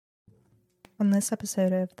On this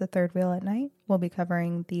episode of The Third Wheel at Night, we'll be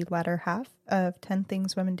covering the latter half of 10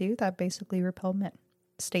 things women do that basically repel men.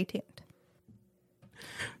 Stay tuned.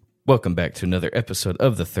 Welcome back to another episode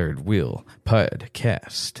of The Third Wheel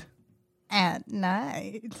Podcast. At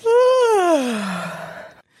night.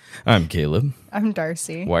 I'm Caleb. I'm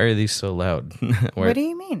Darcy. Why are these so loud? What do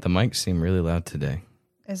you mean? The mics seem really loud today.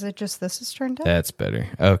 Is it just this is turned up? That's better.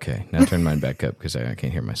 Okay, now turn mine back up because I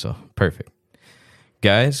can't hear myself. Perfect.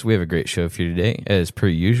 Guys, we have a great show for you today. As per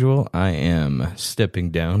usual, I am stepping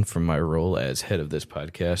down from my role as head of this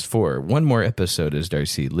podcast for one more episode as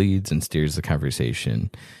Darcy leads and steers the conversation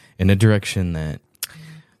in a direction that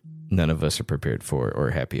none of us are prepared for or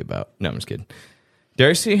happy about. No, I'm just kidding.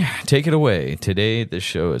 Darcy, take it away. Today, the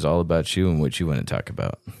show is all about you and what you want to talk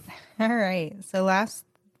about. All right. So last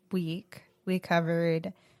week, we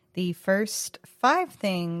covered the first 5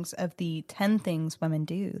 things of the 10 things women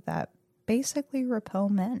do that basically repel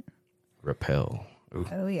men. Repel. Ooh,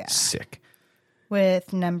 oh, yeah. Sick.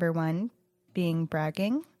 With number 1 being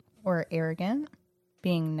bragging or arrogant,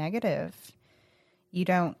 being negative. You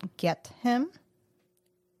don't get him,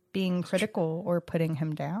 being critical or putting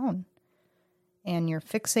him down. And you're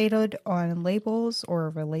fixated on labels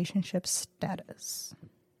or relationship status.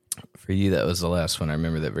 For you, that was the last one. I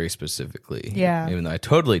remember that very specifically. Yeah. Even though I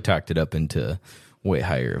totally talked it up into way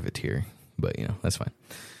higher of a tier. But, you know, that's fine.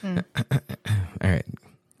 All right.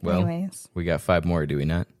 Well, anyways, we got 5 more, do we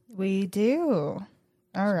not? We do.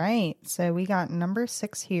 All right. So we got number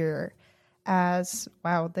 6 here as,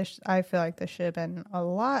 wow, this I feel like this should have been a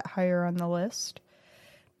lot higher on the list.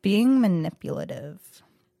 Being manipulative.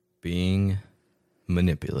 Being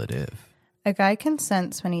manipulative. A guy can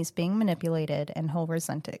sense when he's being manipulated and he'll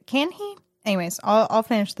resent it. Can he? Anyways, I'll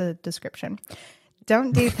finish the description.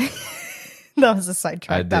 Don't do That was a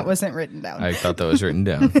sidetrack. That wasn't written down. I thought that was written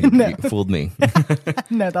down. You fooled me.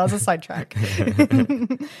 No, that was a sidetrack.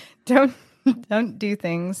 Don't do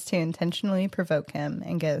things to intentionally provoke him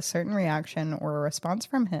and get a certain reaction or a response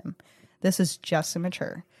from him. This is just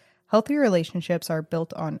immature. Healthy relationships are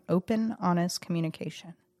built on open, honest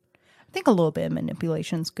communication. I think a little bit of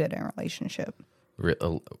manipulation is good in a relationship.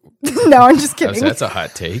 No, I'm just kidding. That's a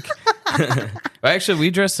hot take. Well, actually, we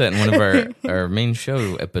addressed that in one of our main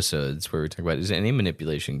show episodes where we talk about, is any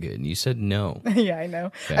manipulation good? And you said no. Yeah, I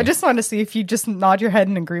know. Okay. I just wanted to see if you just nod your head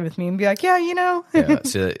and agree with me and be like, yeah, you know. Yeah,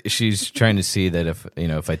 so she's trying to see that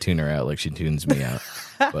if I tune her out, like she tunes me out.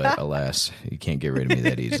 But alas, you can't get rid of me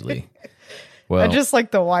that easily. Well, I just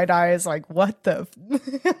like the wide eyes, like, what the?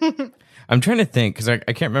 I'm trying to think, because I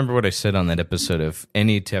can't remember what I said on that episode of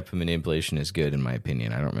any type of manipulation is good, in my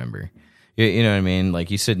opinion. I don't remember. You know what I mean? Like,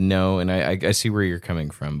 you said no, and I see where you're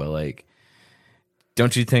coming from, but, like,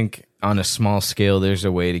 don't you think on a small scale there's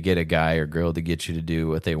a way to get a guy or girl to get you to do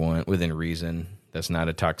what they want within reason? That's not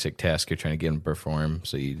a toxic task you're trying to get them to perform.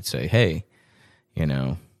 So you'd say, hey, I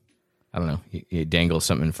don't know, you dangle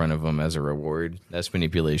something in front of them as a reward. That's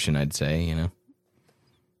manipulation, I'd say,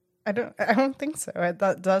 I don't think so.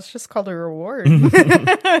 That's just called a reward.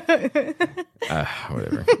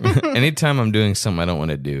 Whatever. Anytime I'm doing something I don't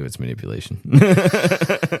want to do, it's manipulation.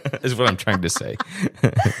 Is what I'm trying to say.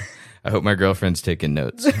 I hope my girlfriend's taking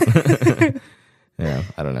notes. Yeah,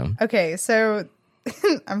 I don't know. Okay, so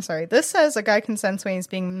I'm sorry. This says a guy can sense when he's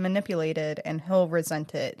being manipulated and he'll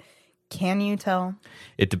resent it. Can you tell?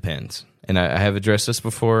 It depends. And I have addressed this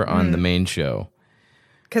before on the main show.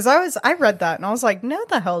 Because I read that and I was like, no,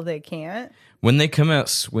 the hell they can't. When they come out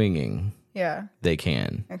swinging, yeah, they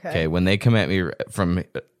can. Okay. When they come at me from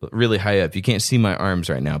really high up, you can't see my arms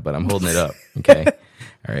right now, but I'm holding it up. Okay.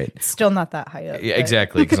 All right. Still not that high up. Yeah,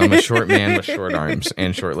 exactly. Because I'm a short man with short arms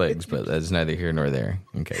and short legs, but that's neither here nor there.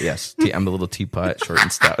 Okay. Yes. I'm a little teapot, short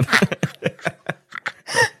and stout.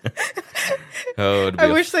 Oh,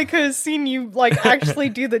 I wish they could have seen you like actually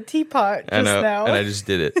do the teapot just now. And I just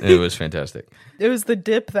did it. And it was fantastic. It was the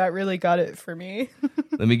dip that really got it for me.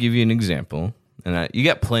 Let me give you an example. And you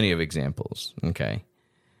got plenty of examples, okay?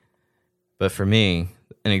 But for me,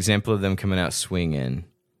 an example of them coming out swinging,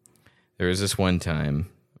 there was this one time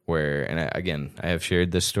where, and I have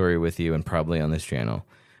shared this story with you and probably on this channel,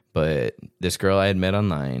 but this girl I had met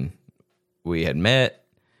online, we had met.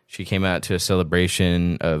 She came out to a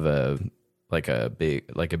celebration of a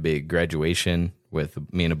big graduation with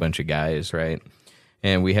me and a bunch of guys, right?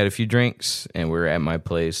 And we had a few drinks, and we were at my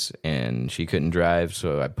place, and she couldn't drive,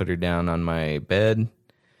 so I put her down on my bed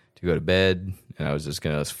to go to bed, and I was just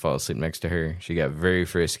going to fall asleep next to her. She got very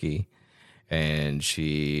frisky, and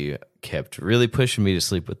she kept really pushing me to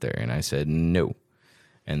sleep with her, and I said no.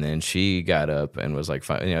 And then she got up and was like,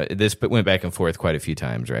 this went back and forth quite a few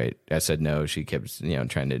times, right? I said no. She kept,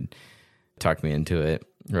 trying to talk me into it.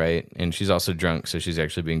 right? And she's also drunk, so she's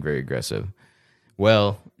actually being very aggressive.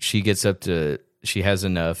 Well, she gets up to, she has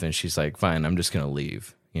enough, and she's like, fine, I'm just going to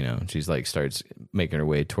leave. You know, she's like, starts making her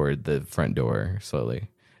way toward the front door slowly.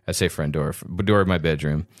 I say front door, door of my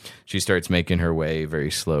bedroom. She starts making her way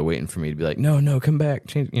very slow, waiting for me to be like, no, come back.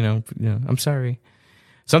 Change, I'm sorry.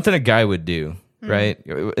 Something a guy would do, right?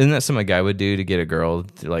 Isn't that something a guy would do to get a girl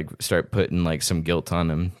to like start putting like some guilt on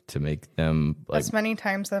them to make them like? As many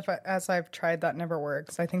times as I've tried, that never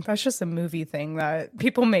works. I think that's just a movie thing that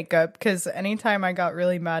people make up, because anytime I got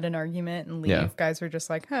really mad in an argument and leave, guys were just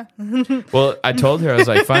like, huh. Well, I told her, I was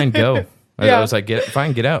like, fine, go. Yeah. I was like,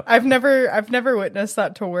 get out. I've never witnessed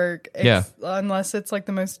that to work. Unless it's like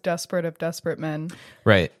the most desperate of desperate men.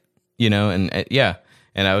 Right.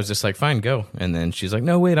 And I was just like, fine, go. And then she's like,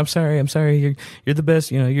 no, wait, I'm sorry. You're the best.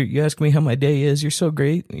 You ask me how my day is. You're so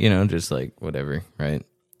great. Just like whatever. Right.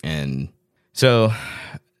 And so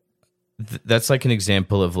that's like an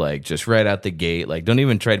example of like, just right out the gate, like, don't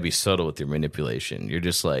even try to be subtle with your manipulation. You're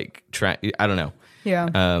just like, I don't know.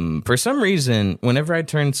 Yeah. For some reason, whenever I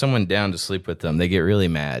turn someone down to sleep with them, they get really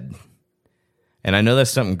mad. And I know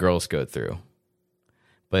that's something girls go through,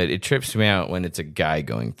 but it trips me out when it's a guy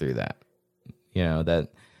going through that.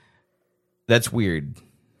 That's weird.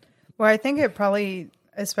 Well, I think it probably,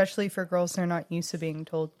 especially for girls, they're not used to being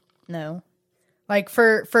told no. Like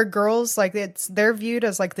for girls, like they're viewed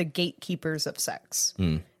as like the gatekeepers of sex.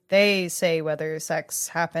 They say whether sex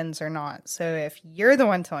happens or not. So if you're the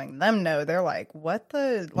one telling them no, they're like, what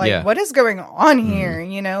is going on here?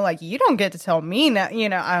 Like, you don't get to tell me now, I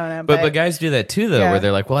don't know. But guys do that too, though, where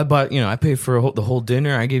they're like, well, I bought, I paid for the whole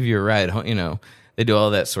dinner. I gave you a ride, They do all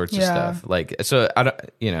that sorts of stuff. Like, so I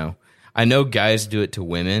don't, I know guys do it to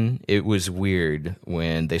women. It was weird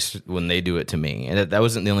when they do it to me, and that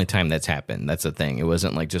wasn't the only time that's happened. That's the thing. It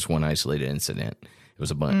wasn't like just one isolated incident. It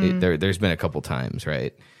was a bunch. There's been a couple times,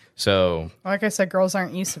 right? So, like I said, girls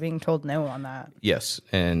aren't used to being told no on that. Yes,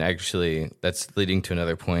 and actually, that's leading to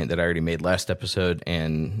another point that I already made last episode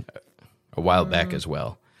and a while back as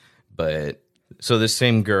well. But so this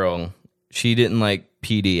same girl, she didn't like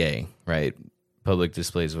PDA, right? Public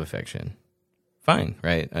displays of affection. Fine,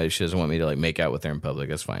 right? She doesn't want me to like make out with her in public.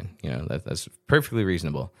 That's fine. That's perfectly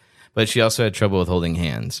reasonable. But she also had trouble with holding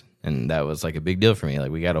hands, and that was like a big deal for me.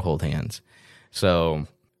 Like, we got to hold hands. So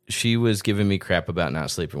she was giving me crap about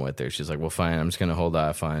not sleeping with her. She's like, well, fine, I'm just going to hold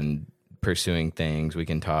off on pursuing things. We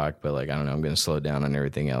can talk, but like, I don't know, I'm going to slow down on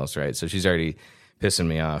everything else, right? So she's already pissing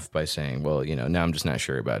me off by saying, well, now I'm just not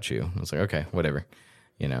sure about you. I was like, okay, whatever,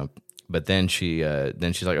 But then she's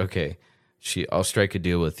like, okay, I'll strike a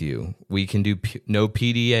deal with you. We can do no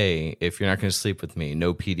PDA if you're not going to sleep with me.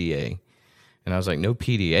 No PDA. And I was like, no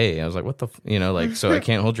PDA. I was like, what the, so I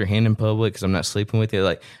can't hold your hand in public because I'm not sleeping with you.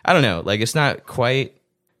 Like, I don't know. Like, it's not quite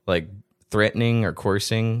like threatening or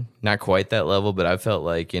coercing, not quite that level, but I felt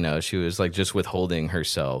like, she was like just withholding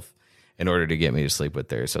herself in order to get me to sleep with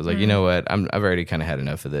her. So I was like, you know what? I've already kind of had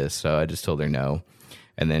enough of this. So I just told her no.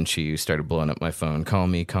 And then she started blowing up my phone, call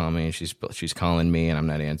me. And she's calling me and I'm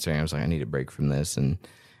not answering. I was like, I need a break from this. And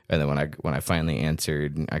then when I finally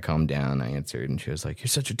answered, I calmed down. I answered and she was like, you're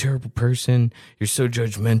such a terrible person. You're so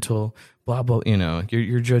judgmental, blah, blah.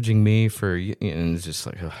 You're judging me for, and it's just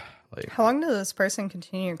like, ugh. Like, how long did this person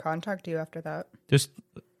continue to contact you after that?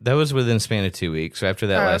 That was within the span of 2 weeks. So after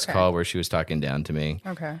that last call where she was talking down to me,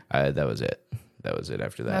 that was it. That was it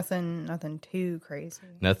after that. Nothing too crazy.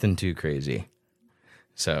 Nothing too crazy.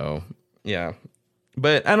 So, yeah.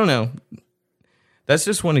 But I don't know. That's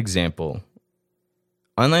just one example.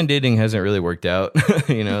 Online dating hasn't really worked out.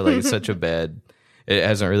 It's such a bad... It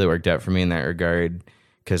hasn't really worked out for me in that regard.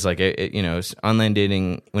 Because, like, online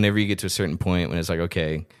dating, whenever you get to a certain point when it's like,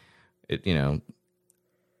 okay...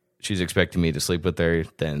 she's expecting me to sleep with her,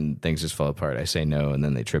 then things just fall apart. I say no, and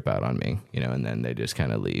then they trip out on me, and then they just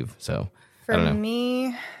kind of leave. So for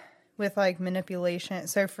me, with like manipulation,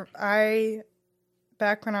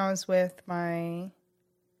 back when I was with my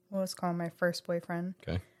first boyfriend,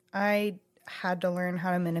 I had to learn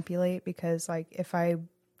how to manipulate because like if I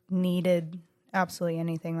needed absolutely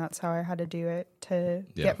anything, that's how I had to do it to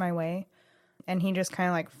get my way. And he just kind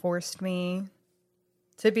of like forced me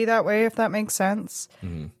to be that way, if that makes sense.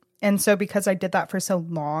 Mm-hmm. And so because I did that for so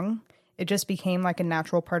long, it just became like a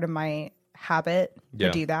natural part of my habit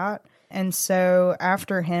to do that. And so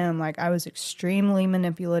after him, like I was extremely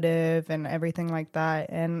manipulative and everything like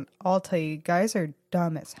that. And I'll tell you, guys are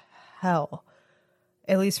dumb as hell.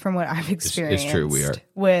 At least from what I've experienced. It's true, we are.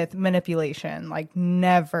 With manipulation. Like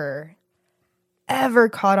never, ever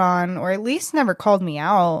caught on, or at least never called me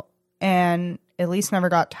out. And at least never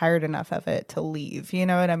got tired enough of it to leave. You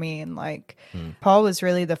know what I mean? Like, Paul was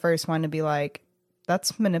really the first one to be like,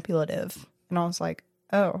 that's manipulative. And I was like,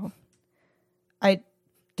 oh, I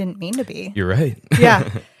didn't mean to be. You're right. Yeah.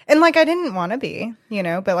 And like, I didn't want to be,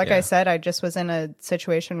 but like Yeah. I said, I just was in a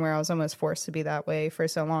situation where I was almost forced to be that way for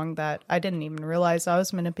so long that I didn't even realize I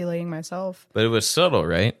was manipulating myself. But it was subtle,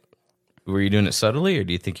 right? Were you doing it subtly, or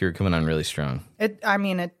do you think you were coming on really strong? It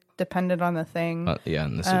depended on the thing. Yeah,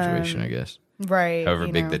 in the situation, I guess. Right. However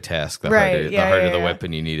big the task, the Right, harder, yeah, the harder yeah, the yeah.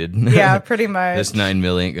 weapon you needed. Yeah, pretty much. This 9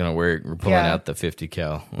 mil ain't gonna work. We're pulling Yeah. out the 50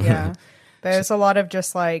 cal. Yeah. There's a lot of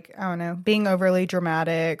just like, I don't know, being overly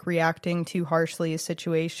dramatic, reacting too harshly to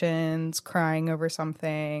situations, crying over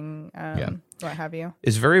something, what have you.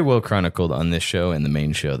 It's very well chronicled on this show and the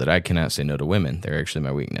main show that I cannot say no to women. They're actually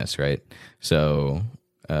my weakness, right? So,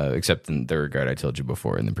 except in the regard I told you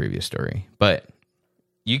before in the previous story. But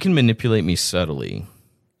you can manipulate me subtly.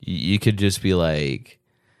 You could just be like,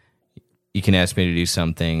 you can ask me to do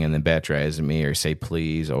something and then patronize me or say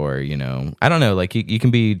please, or, I don't know. Like you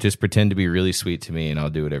can just pretend to be really sweet to me and I'll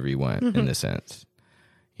do whatever you want in the sense.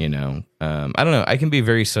 I don't know. I can be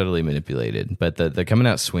very subtly manipulated, but the coming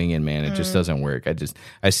out swinging, man, it just doesn't work.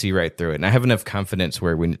 I see right through it. And I have enough confidence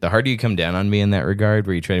where the harder you come down on me in that regard,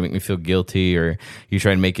 where you try to make me feel guilty or you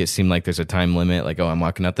try to make it seem like there's a time limit, like, oh, I'm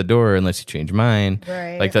walking out the door unless you change mine.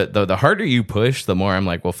 Right. Like the harder you push, the more I'm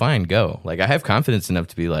like, well, fine, go. Like I have confidence enough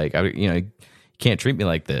to be like, you can't treat me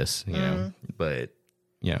like this, but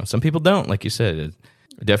some people don't, like you said.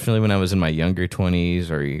 Definitely when I was in my younger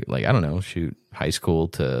 20s or like, I don't know, high school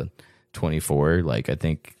to 24, like I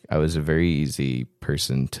think I was a very easy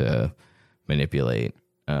person to manipulate.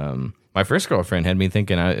 My first girlfriend had me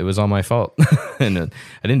thinking it was all my fault and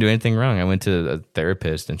I didn't do anything wrong. I went to a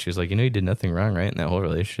therapist and she was like, you did nothing wrong, right? In that whole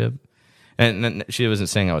relationship. And she wasn't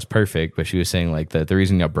saying I was perfect, but she was saying like the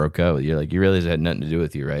reason y'all broke up, you're like, you realize it had nothing to do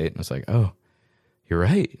with you, right? And I was like, oh, you're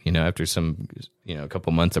right. After some, a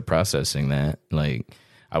couple months of processing that, like,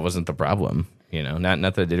 I wasn't the problem, not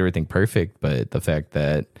that I did everything perfect, but the fact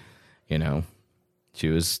that, she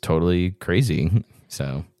was totally crazy.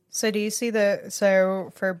 So do you see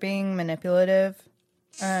so for being manipulative,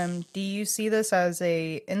 do you see this as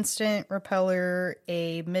a instant repeller,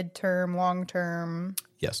 a midterm, long term?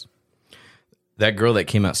 yes, that girl that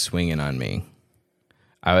came out swinging on me,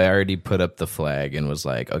 I already put up the flag and was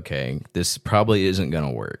like, okay, this probably isn't going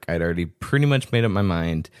to work. I'd already pretty much made up my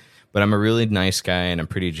mind. But I'm a really nice guy and I'm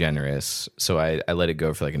pretty generous, so I let it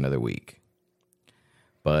go for like another week.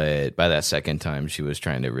 But by that second time, she was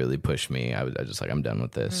trying to really push me. I was just like, I'm done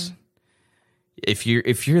with this. If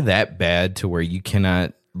you're that bad to where you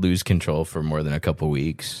cannot lose control for more than a couple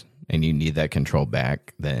weeks and you need that control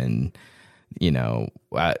back, then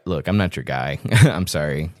look, I'm not your guy. I'm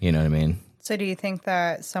sorry. You know what I mean? So do you think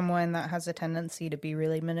that someone that has a tendency to be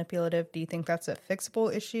really manipulative, do you think that's a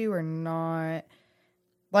fixable issue or not?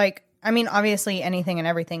 Like, I mean, obviously anything and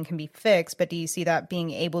everything can be fixed, but do you see that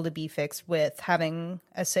being able to be fixed with having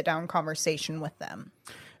a sit-down conversation with them?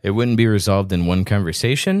 It wouldn't be resolved in one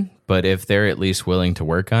conversation, but if they're at least willing to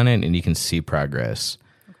work on it and you can see progress,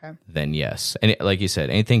 then yes. And like you said,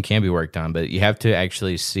 anything can be worked on, but you have to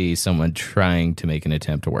actually see someone trying to make an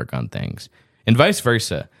attempt to work on things. And vice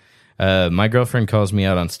versa. My girlfriend calls me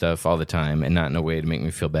out on stuff all the time, and not in a way to make me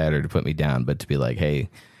feel bad or to put me down, but to be like, hey,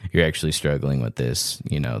 you're actually struggling with this.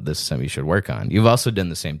 This is something you should work on. You've also done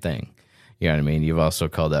the same thing. You know what I mean? You've also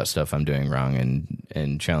called out stuff I'm doing wrong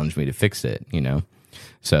and challenged me to fix it,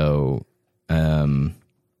 So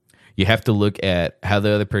you have to look at how the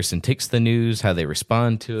other person takes the news, how they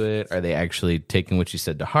respond to it. Are they actually taking what you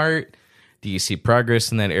said to heart? Do you see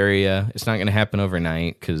progress in that area? It's not going to happen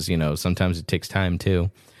overnight because, sometimes it takes time too.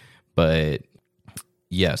 But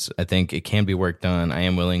yes, I think it can be worked on. I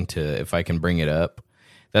am willing to, if I can bring it up.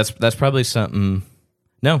 That's probably something.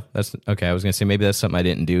 No, that's okay. I was gonna say maybe that's something I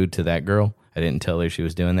didn't do to that girl. I didn't tell her she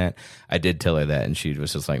was doing that. I did tell her that, and she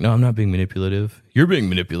was just like, "No, I'm not being manipulative. You're being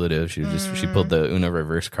manipulative." She pulled the Uno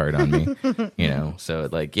reverse card on me, So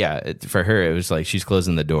like, yeah, for her it was like she's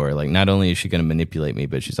closing the door. Like, not only is she gonna manipulate me,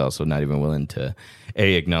 but she's also not even willing to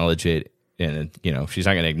acknowledge it. And if she's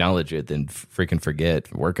not gonna acknowledge it, then freaking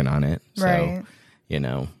forget working on it. So, right.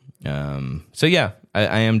 So yeah,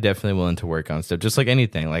 I am definitely willing to work on stuff, just like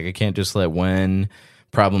anything. Like, I can't just let one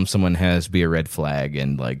problem someone has be a red flag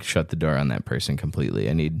and like shut the door on that person completely.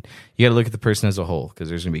 You got to look at the person as a whole, because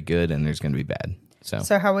there's gonna be good and there's gonna be bad.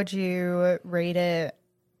 So how would you rate it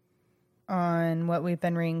on what we've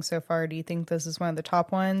been reading so far? Do you think this is one of the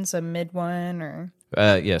top ones, a mid one, or?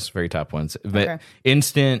 Yes, very top ones. But okay.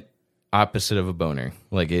 Instant opposite of a boner.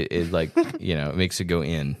 Like it like it makes it go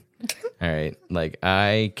in. All right. Like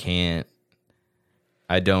I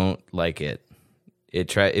don't like it.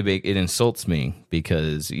 it insults me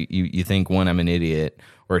because you think, one, I'm an idiot,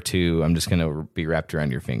 or two, I'm just gonna be wrapped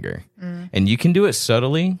around your finger. And you can do it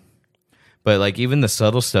subtly, but like even the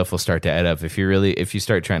subtle stuff will start to add up. If you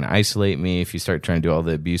start trying to isolate me, if you start trying to do all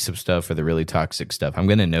the abusive stuff or the really toxic stuff, I'm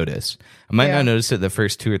gonna notice. I might not notice it the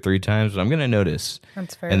first 2 or 3 times, but I'm gonna notice.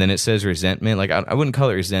 That's fair. And then it says resentment. Like I wouldn't call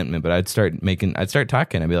it resentment, but I'd start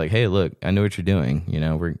talking. I'd be like, hey, look, I know what you're doing.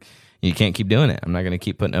 You can't keep doing it. I'm not gonna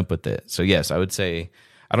keep putting up with it. So yes, I would say,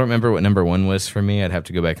 I don't remember what number 1 was for me. I'd have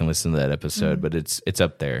to go back and listen to that episode, but it's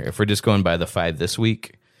up there. If we're just going by the 5 this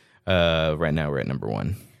week, right now we're at number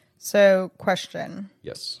 1. So, question.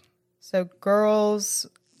 Yes. So, girls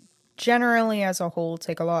generally as a whole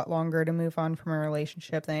take a lot longer to move on from a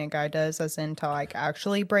relationship than a guy does, as in to like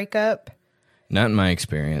actually break up. Not in my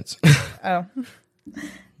experience. Oh.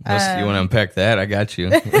 Unless you want to unpack that, I got you.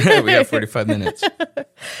 We got 45 minutes.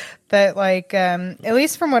 But like, at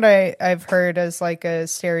least from what I've heard as like a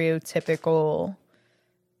stereotypical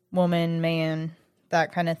woman, man,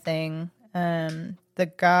 that kind of thing,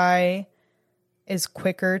 the guy is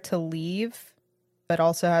quicker to leave, but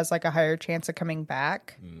also has like a higher chance of coming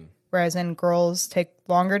back. Whereas in girls take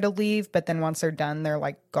longer to leave, but then once they're done, they're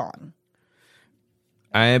like gone.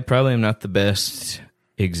 I probably am not the best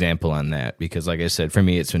example on that because, like I said, for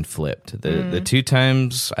me, it's been flipped. The 2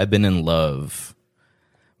 times I've been in love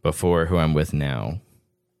before who I'm with now,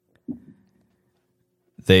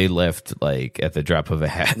 they left like at the drop of a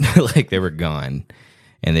hat. Like they were gone,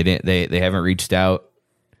 and they haven't reached out.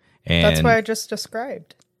 And that's what I just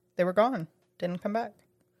described. They were gone, didn't come back.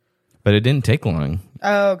 But it didn't take long.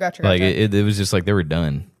 Oh, gotcha. Like it was just like they were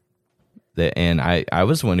done. And I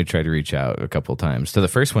was the one who tried to reach out a couple of times. To the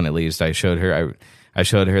first one, at least, I showed her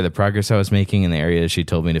the progress I was making in the areas she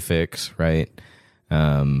told me to fix. Right.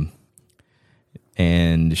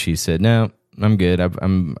 And she said, "No, I'm good.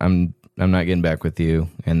 I'm not getting back with you."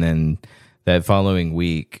 And then that following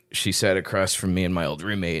week, she sat across from me and my old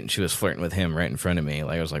roommate, and she was flirting with him right in front of me.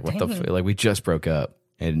 Like I was like, "What the like? We just broke up."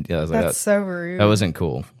 And I was like, "That's so rude." That wasn't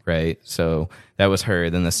cool, right? So that was her.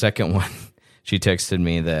 Then the second one, she texted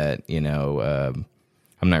me that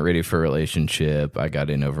I'm not ready for a relationship. I got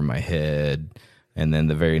in over my head. And then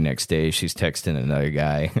the very next day, she's texting another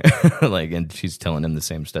guy, and she's telling him the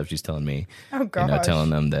same stuff she's telling me. Oh gosh. Telling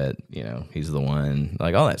them that he's the one,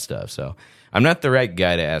 like all that stuff. So I'm not the right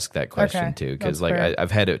guy to ask that question to, because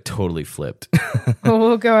I've had it totally flipped. Well,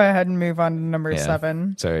 we'll go ahead and move on to number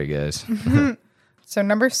 7. Sorry, guys. So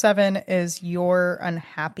number 7 is you're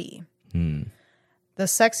unhappy. The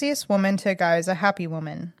sexiest woman to a guy is a happy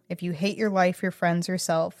woman. If you hate your life, your friends,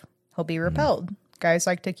 yourself, he'll be repelled. Guys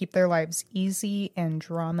like to keep their lives easy and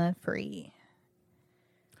drama-free.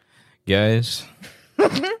 Guys,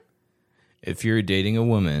 if you're dating a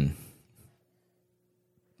woman,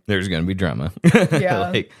 there's going to be drama.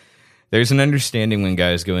 Yeah. There's an understanding when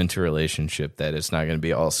guys go into a relationship that it's not going to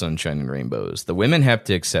be all sunshine and rainbows. The women have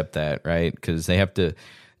to accept that, right? Because they have to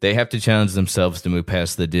challenge themselves to move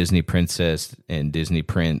past the Disney princess and Disney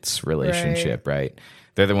prince relationship, right?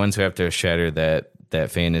 They're the ones who have to shatter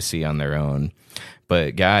that fantasy on their own.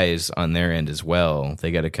 But guys on their end as well,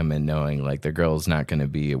 they got to come in knowing like their girl's not going to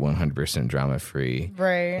be 100% drama free,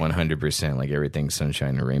 right? 100% like everything's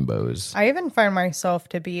sunshine and rainbows. I even find myself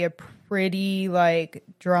to be a pretty like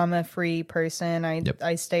drama free person.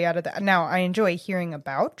 I stay out of that. Now I enjoy hearing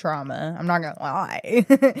about drama. I'm not gonna lie.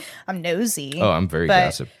 I'm nosy. Oh, I'm very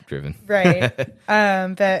gossip driven. Right.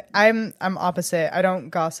 But I'm opposite. I don't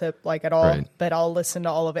gossip like at all, right. But I'll listen to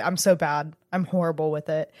all of it. I'm so bad. I'm horrible with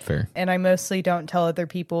it. Fair. And I mostly don't tell other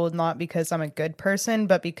people, not because I'm a good person,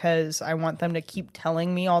 but because I want them to keep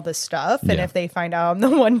telling me all this stuff. And if they find out I'm the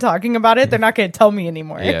one talking about it, they're not going to tell me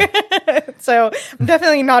anymore. Yeah. So I'm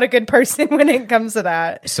definitely not a good person when it comes to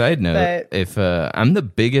that. Side note, if I'm the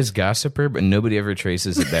biggest gossiper, but nobody ever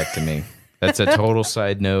traces it back to me. That's a total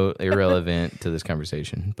side note, irrelevant to this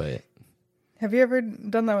conversation. But have you ever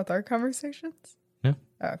done that with our conversations? No.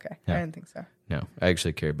 Oh, okay. No. I didn't think so. No, I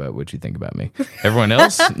actually care about what you think about me. Everyone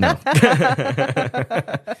else, no.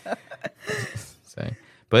 So,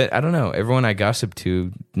 but I don't know. Everyone I gossip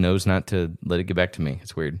to knows not to let it get back to me.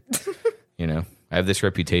 It's weird. I have this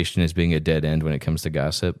reputation as being a dead end when it comes to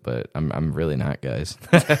gossip, but I'm really not, guys.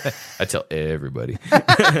 I tell everybody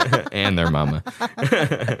and their mama.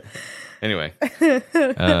 Anyway,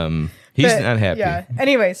 he's not happy. Yeah.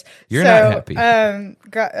 Anyways, you're not happy.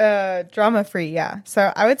 Drama free. Yeah.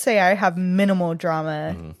 So I would say I have minimal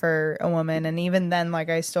drama for a woman, and even then, like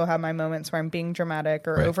I still have my moments where I'm being dramatic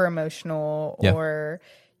or over emotional or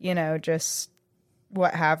just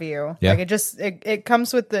what have you. Yeah. Like it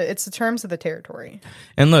comes with it's the terms of the territory.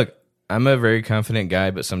 And look, I'm a very confident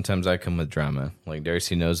guy, but sometimes I come with drama. Like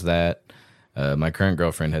Darcy knows that. My current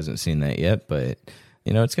girlfriend hasn't seen that yet, but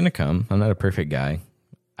it's gonna come. I'm not a perfect guy.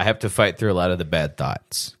 I have to fight through a lot of the bad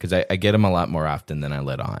thoughts because I get them a lot more often than I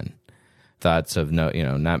let on. Thoughts of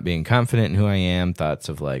not being confident in who I am. Thoughts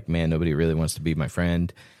of like, man, nobody really wants to be my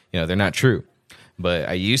friend. They're not true. But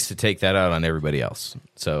I used to take that out on everybody else.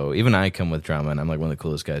 So even I come with drama, and I'm like one of the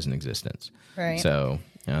coolest guys in existence. Right. So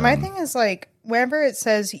my thing is like, whenever it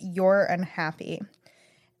says you're unhappy,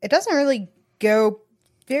 it doesn't really go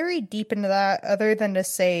very deep into that other than to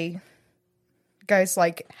say guys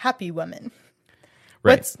like happy women.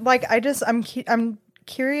 right. What's like, I'm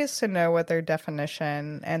curious to know what their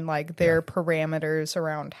definition and like their parameters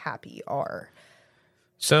around happy are.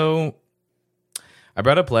 So I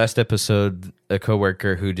brought up last episode a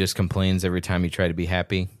coworker who just complains every time you try to be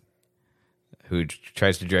happy, who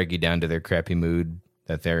tries to drag you down to their crappy mood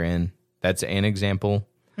that they're in. That's an example.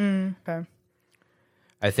 Okay.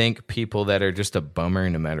 I think people that are just a bummer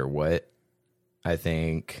no matter what, I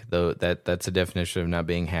think though that's a definition of not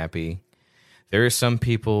being happy. There are some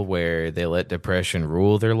people where they let depression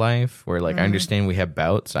rule their life, where like I understand we have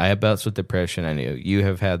bouts. I have bouts with depression. I know you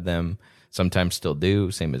have had them. Sometimes still do,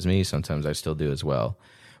 same as me. Sometimes I still do as well.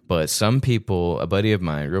 But some people, a buddy of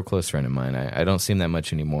mine, real close friend of mine, I don't see him that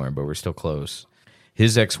much anymore, but we're still close.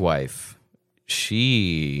 His ex-wife,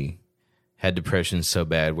 she had depression so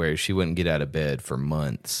bad where she wouldn't get out of bed for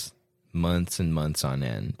months and months on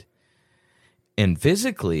end. And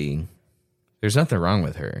physically, there's nothing wrong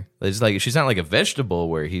with her. It's like she's not like a vegetable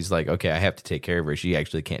where he's like, okay, I have to take care of her. She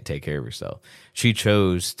actually can't take care of herself. She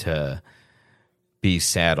chose to be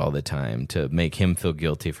sad all the time to make him feel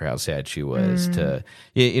guilty for how sad she was. To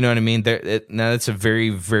you know what I mean? Now that's a very,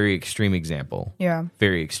 very extreme example. Yeah.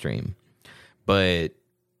 Very extreme. But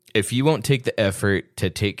if you won't take the effort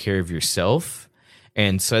to take care of yourself,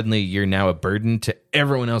 and suddenly you're now a burden to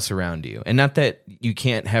everyone else around you. And not that you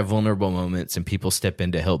can't have vulnerable moments and people step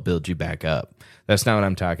in to help build you back up. That's not what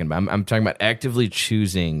I'm talking about. I'm talking about actively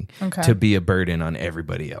choosing to be a burden on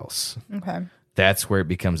everybody else. Okay. That's where it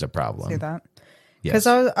becomes a problem. See that? Yes.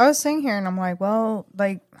 Because I was sitting here and I'm like, well,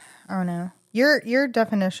 like, I don't know. Your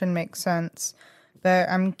definition makes sense, but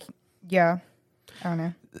I don't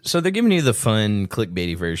know. So they're giving you the fun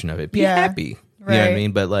clickbaity version of it. Be happy. Right. You know what I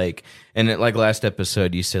mean? But like, like last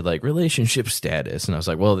episode, you said like relationship status. And I was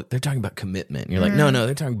like, well, they're talking about commitment. And you're like, no,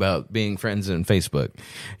 they're talking about being friends on Facebook.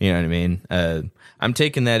 You know what I mean? I'm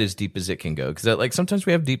taking that as deep as it can go. Because like sometimes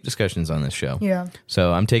we have deep discussions on this show. Yeah.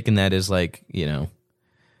 So I'm taking that as like,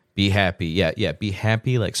 be happy. Yeah. Be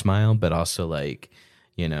happy, like smile, but also like,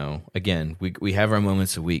 again, we have our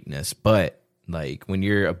moments of weakness, but like when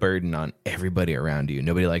you're a burden on everybody around you,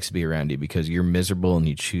 nobody likes to be around you because you're miserable and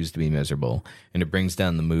you choose to be miserable, and it brings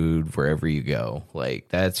down the mood wherever you go. Like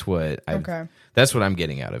that's what I'm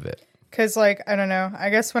getting out of it. Because like, I don't know,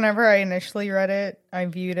 I guess whenever I initially read it, I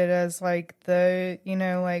viewed it as like the,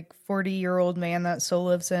 like 40-year-old man that still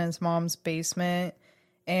lives in his mom's basement,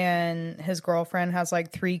 and his girlfriend has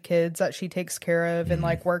like 3 kids that she takes care of and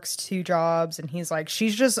like works 2 jobs, and he's like,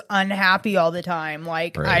 she's just unhappy all the time.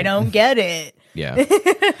 Like, Right. I don't get it. Yeah.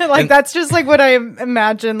 That's just like what I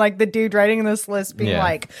imagine, like the dude writing this list being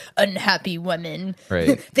like, unhappy women.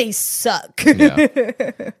 Right. They suck.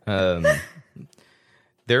 Yeah.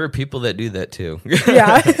 There are people that do that too.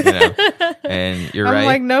 Yeah. And you're I'm right.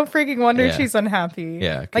 like, no freaking wonder Yeah. she's unhappy.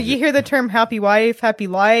 Yeah, 'cause Like you hear the term happy wife, happy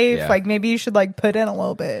life. Yeah. Like maybe you should like put in a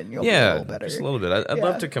little bit and you'll be a little better. Just a little bit. I'd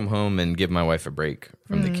love to come home and give my wife a break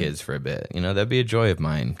from the kids for a bit. That'd be a joy of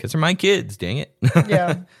mine because they're my kids. Dang it.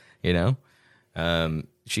 Yeah.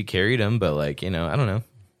 She carried them, but like, I don't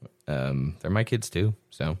know. They're my kids too.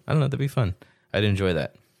 So I don't know. That'd be fun. I'd enjoy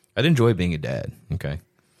that. I'd enjoy being a dad. Okay.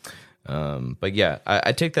 But yeah,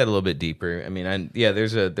 I take that a little bit deeper. I mean,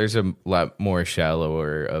 there's a lot more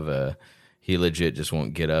shallower of a, he legit just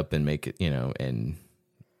won't get up and make it, and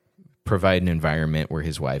provide an environment where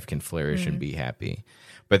his wife can flourish and be happy.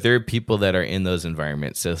 But there are people that are in those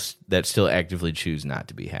environments that still actively choose not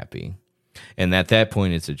to be happy. And at that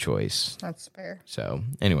point, it's a choice. That's fair. So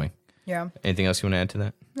anyway, Yeah. anything else you want to add to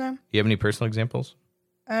that? No. You have any personal examples?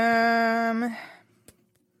 I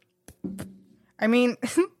mean,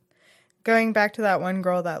 going back to that one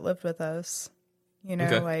girl that lived with us,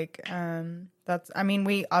 Okay.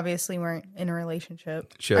 we obviously weren't in a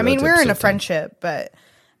relationship. Sure, I mean, that's we were in a episode 10. friendship, but,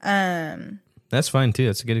 That's fine too.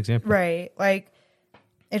 That's a good example. right. Like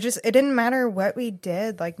it didn't matter what we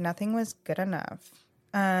did. Like nothing was good enough.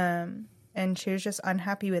 And she was just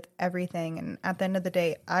unhappy with everything. And at the end of the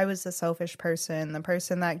day, I was the selfish person, the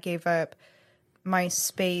person that gave up my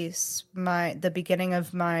space, the beginning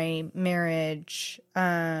of my marriage,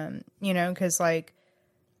 because like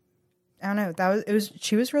I don't know,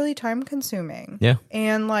 she was really time consuming. Yeah.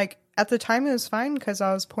 And like at the time it was fine because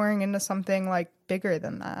I was pouring into something like bigger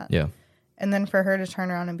than that. Yeah. And then for her to turn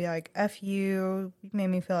around and be like, F you made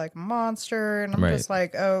me feel like a monster. And I'm Right. just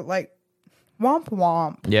like, oh, like, womp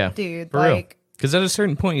womp. Yeah. Dude. For like, real. Because at a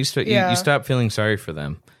certain point, you stop feeling sorry for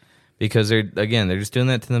them. Because they're just doing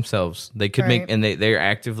that to themselves. They could Right. they're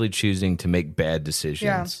actively choosing to make bad decisions.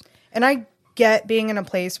 Yeah. And I get being in a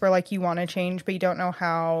place where like you want to change, but you don't know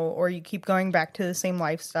how, or you keep going back to the same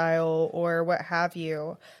lifestyle or what have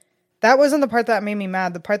you. That wasn't the part that made me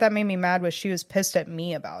mad. The part that made me mad was she was pissed at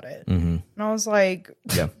me about it. Mm-hmm. And I was like,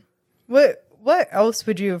 yeah. What else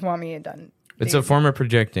would you have want me to done? It's a form of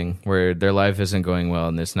projecting where their life isn't going well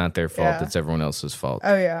and it's not their fault. Yeah. It's everyone else's fault.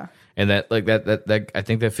 Oh, yeah. And that I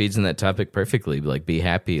think that feeds in that topic perfectly. Like, be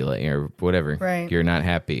happy, like, or whatever. Right. You're not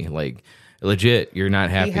happy. Like, legit, you're not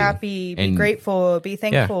happy. Be happy, be And grateful, be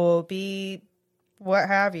thankful, be what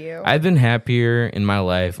have you. I've been happier in my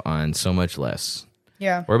life on so much less.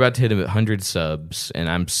 Yeah. We're about to hit 100 subs, and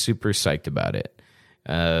I'm super psyched about it.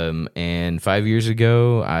 And 5 years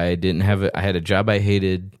ago, I had a job I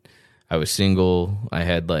hated. I was single. I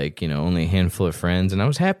had only a handful of friends, and I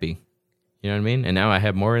was happy. You know what I mean? And now I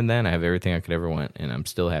have more than that. I have everything I could ever want, and I'm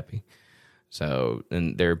still happy. So,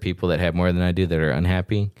 and there are people that have more than I do that are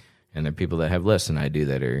unhappy, and there are people that have less than I do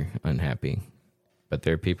that are unhappy. But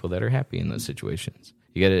there are people that are happy in those situations.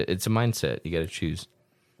 It's a mindset. You gotta choose.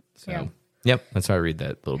 So, Yeah. Yep, that's how I read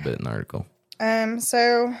that little bit in the article.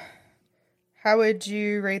 So how would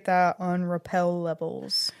you rate that on repel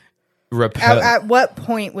levels? At what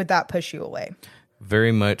point would that push you away?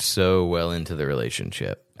 very much so well into the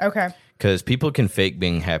relationship. Okay. Because people can fake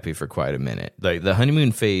being happy for quite a minute. Like, the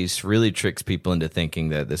honeymoon phase really tricks people into thinking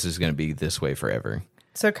that this is going to be this way forever.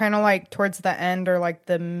 So kind of like towards the end or like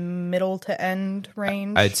the middle to end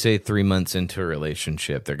range? I'd say 3 months into a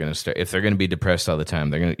relationship, they're going to start. If they're going to be depressed all the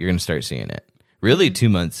time, you're going to start seeing it. Really, 2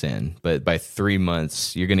 months in, but by 3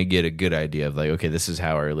 months, you're going to get a good idea of like, okay, this is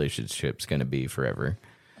how our relationship's going to be forever.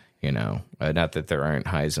 You know, not that there aren't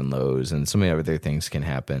highs and lows, and so many other things can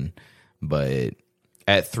happen, but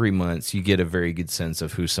at 3 months, you get a very good sense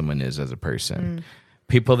of who someone is as a person.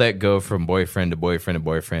 People that go from boyfriend to boyfriend to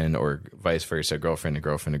boyfriend, or vice versa, girlfriend to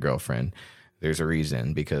girlfriend to girlfriend, there's a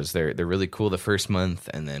reason, because they're really cool the first month,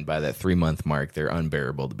 and then by that 3 month mark, they're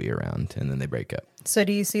unbearable to be around, and then they break up. So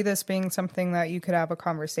do you see this being something that you could have a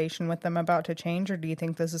conversation with them about to change, or do you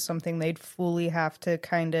think this is something they'd fully have to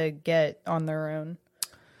kind of get on their own?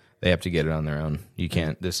 They have to get it on their own. You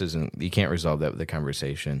can't resolve that with a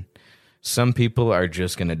conversation. Some people are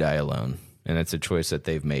just going to die alone, and that's a choice that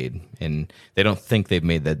they've made. And they don't think they've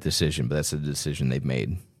made that decision, but that's a decision they've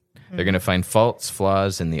made. They're going to find faults,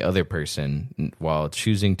 flaws in the other person while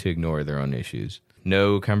choosing to ignore their own issues.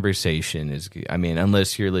 No conversation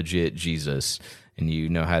unless you're legit Jesus and you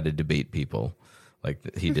know how to debate people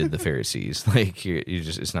like he did the Pharisees. Like, you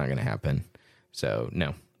just, it's not going to happen. So,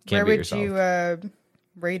 no. Can't Where be would resolved. you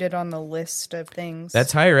rate it on the list of things?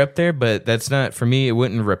 That's higher up there, but that's not, for me, it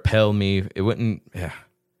wouldn't repel me. It wouldn't,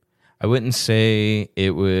 I wouldn't say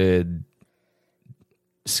it would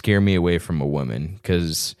scare me away from a woman,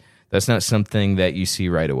 because that's not something that you see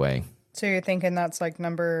right away. So you're thinking that's like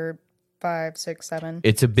number 5, 6, 7?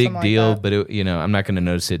 It's a big something deal, like that. but I'm not going to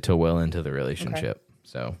notice it till well into the relationship.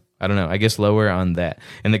 So I don't know. I guess lower on that.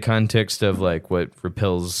 In the context of like what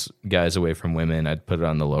repels guys away from women, I'd put it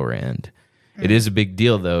on the lower end. It is a big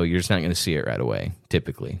deal, though. You're just not going to see it right away,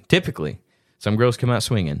 typically. Some girls come out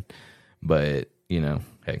swinging, but,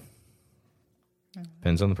 hey,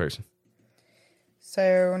 depends on the person.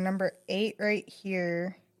 So number 8 right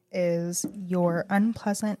here is you're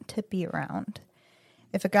unpleasant to be around.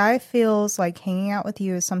 If a guy feels like hanging out with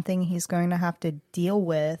you is something he's going to have to deal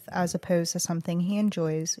with as opposed to something he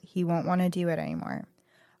enjoys, he won't want to do it anymore.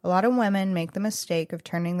 A lot of women make the mistake of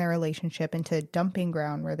turning their relationship into a dumping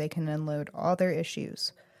ground where they can unload all their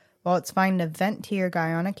issues. While it's fine to vent to your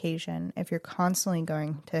guy on occasion, if you're constantly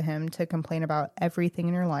going to him to complain about everything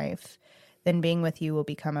in your life, then being with you will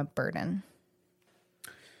become a burden.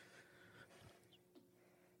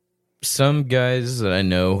 Some guys that I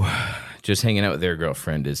know, just hanging out with their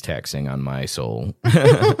girlfriend is taxing on my soul.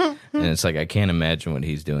 And it's like, I can't imagine what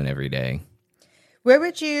he's doing every day. Where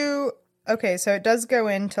would you... Okay, so it does go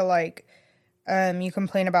into like, you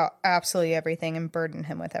complain about absolutely everything and burden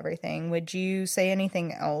him with everything. Would you say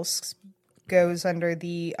anything else goes under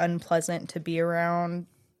the unpleasant to be around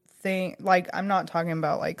thing? Like, I'm not talking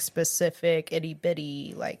about like specific itty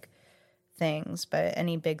bitty like things, but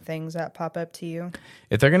any big things that pop up to you?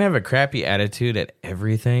 If they're gonna have a crappy attitude at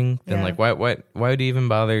everything, then Yeah. like why would you even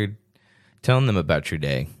bother telling them about your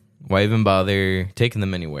day? Why even bother taking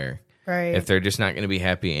them anywhere? Right. If they're just not going to be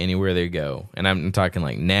happy anywhere they go. And I'm talking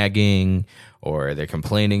like nagging, or they're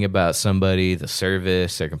complaining about somebody, the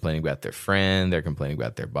service, they're complaining about their friend, they're complaining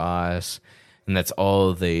about their boss, and that's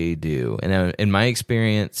all they do. And in my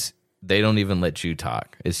experience, they don't even let you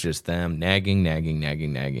talk. It's just them nagging,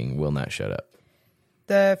 will not shut up.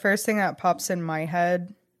 The first thing that pops in my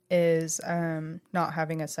head is not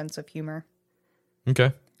having a sense of humor.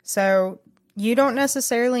 Okay. So you don't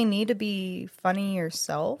necessarily need to be funny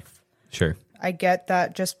yourself. Sure. I get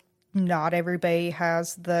that just not everybody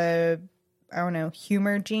has the, I don't know,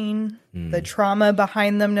 humor gene, the trauma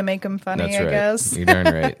behind them to make them funny, That's I right. guess. You're darn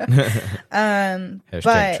right. Hashtag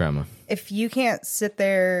but trauma. if you can't sit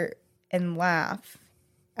there and laugh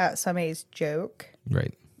at somebody's joke,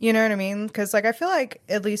 Right. you know what I mean? Because, like, I feel like,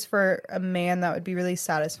 at least for a man, that would be really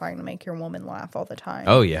satisfying to make your woman laugh all the time.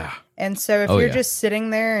 Oh, yeah. And so if Oh, you're yeah. just sitting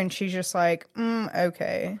there and she's just like,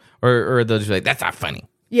 okay. Or they'll just be like, that's not funny.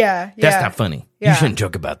 Yeah. That's not funny. Yeah. You shouldn't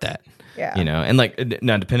joke about that. Yeah. You know, and like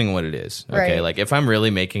now, depending on what it is, okay. Right. Like if I'm really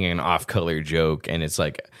making an off-color joke, and it's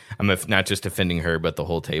like not just offending her, but the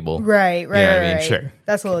whole table, Right. You know what I mean? Right. Sure.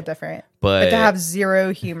 That's a little different. But to have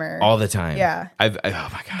zero humor. all the time, Yeah. oh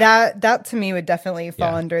my god, That to me would definitely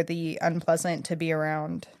fall Yeah. under the unpleasant to be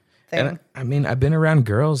around thing. and I mean, I've been around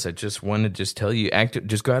girls that just want to just tell you,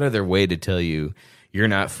 just go out of their way to tell you you're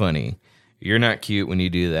not funny. You're not cute when you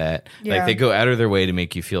do that. Yeah. Like they go out of their way to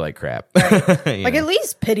make you feel like crap. Like You know? at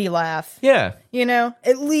least pity laugh. Yeah. You know?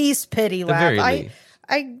 At least pity laugh. very least.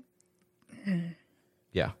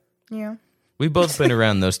 Yeah. Yeah. We've both been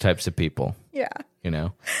around those types of people, Yeah. you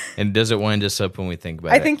know? And does it wind us up when we think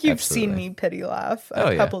about it? I think you've seen Absolutely. me pity laugh Oh,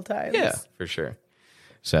 a yeah. couple times. Yeah, for sure.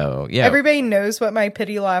 So, yeah. Everybody knows what my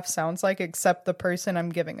pity laugh sounds like except the person I'm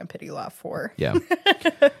giving a pity laugh for. Yeah.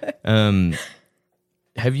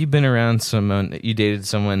 Have you been around you dated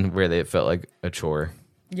someone where they felt like a chore?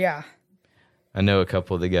 Yeah. I know a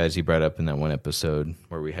couple of the guys you brought up in that one episode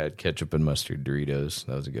where we had ketchup and mustard Doritos.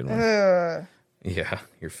 That was a good one. Yeah,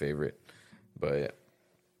 your favorite. But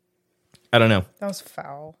I don't know. That was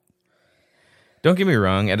foul. Don't get me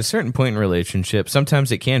wrong. At a certain point in a relationship,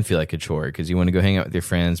 sometimes it can feel like a chore because you want to go hang out with your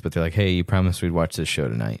friends, but they're like, hey, you promised we'd watch this show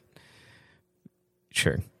tonight.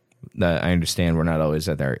 Sure. I understand we're not always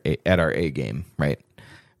at our A game, right?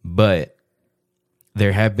 But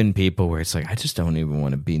there have been people where it's like, I just don't even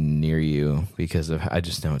want to be near you because I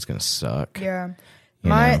just know it's going to suck. Yeah. You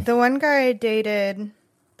know? The one guy I dated,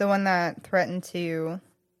 the one that threatened to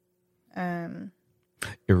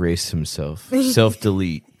Erase himself.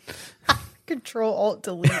 Self-delete. Control Alt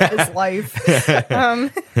Delete his life.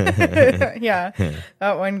 Yeah,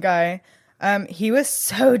 that one guy. He was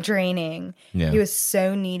so draining. Yeah. He was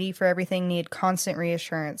so needy for everything. Needed constant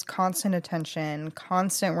reassurance, constant attention,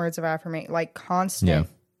 constant words of affirmation, like constant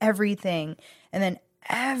everything. And then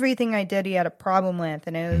everything I did, he had a problem with.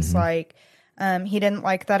 And it was like, he didn't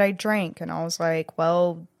like that I drank. And I was like,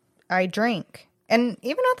 well, I drink. And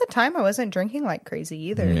even at the time, I wasn't drinking like crazy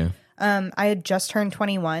either. Yeah. I had just turned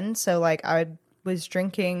 21, so like I was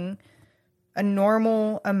drinking a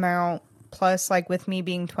normal amount. Plus, like with me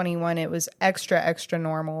being 21, it was extra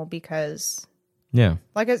normal because, Yeah.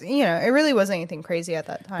 like, it really wasn't anything crazy at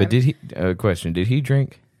that time. But did he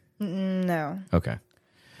drink? No. Okay.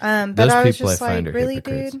 But Those I was people just I find like, are really,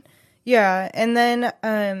 hypocrites. dude? Yeah. And then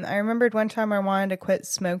I remembered one time I wanted to quit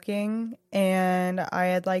smoking, and I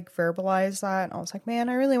had like verbalized that, and I was like, man,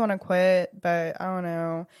 I really want to quit, but I don't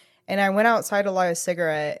know. And I went outside to light a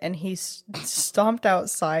cigarette, and he stomped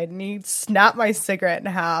outside, and he snapped my cigarette in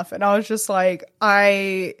half. And I was just like,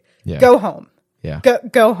 go home. Yeah.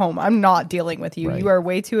 Go home. I'm not dealing with you. Right. You are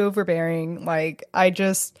way too overbearing. Like, I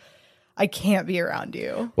can't be around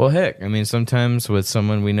you. Well, heck, I mean, sometimes with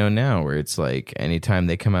someone we know now where it's like anytime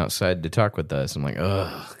they come outside to talk with us, I'm like,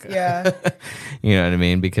 ugh. Yeah. You know what I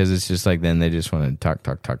mean? Because it's just like then they just want to talk.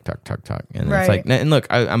 And Right. it's like, and look,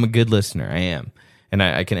 I'm a good listener. I am. And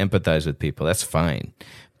I can empathize with people. That's fine.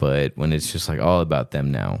 But when it's just like all about them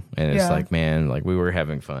now, and it's Yeah. like, man, like we were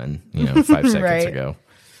having fun, 5 seconds Right. ago.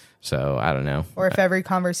 So I don't know. Or if every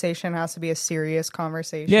conversation has to be a serious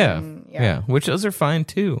conversation. Yeah. Which those are fine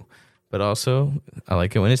too. But also, I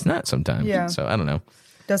like it when it's not sometimes. Yeah. So I don't know.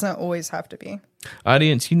 Doesn't always have to be.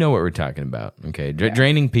 Audience, you know what we're talking about. Okay.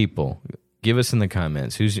 Draining people. Give us in the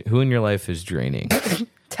comments who in your life is draining.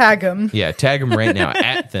 Tag them. Yeah. Tag them right now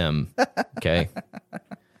at them. Okay.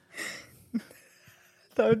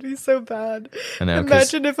 That would be so bad. I know, 'cause-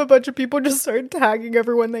 Imagine if a bunch of people just started tagging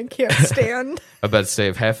everyone they can't stand. I'm about to say,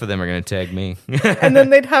 if half of them are going to tag me. And then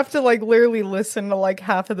they'd have to like literally listen to like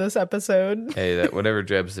half of this episode. Hey, that whatever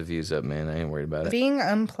drabs the views up, man. I ain't worried about it. Being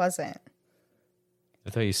unpleasant. I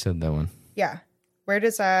thought you said that one. Yeah. Where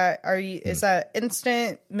does that is that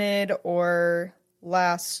instant, mid, or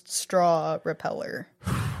last straw repeller?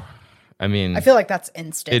 I mean, I feel like that's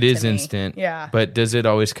instant. it is to me. instant. Yeah. But does it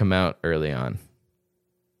always come out early on?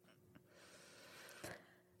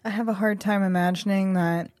 I have a hard time imagining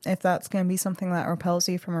that if that's going to be something that repels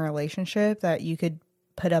you from a relationship, that you could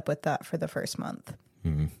put up with that for the first month.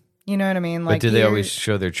 Mm-hmm. You know what I mean? But do they always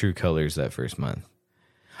show their true colors that first month?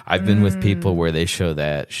 I've been with people where they show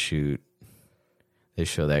that they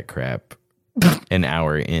show that crap an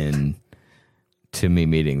hour in to me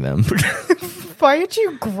meeting them. Why did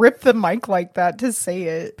you grip the mic like that to say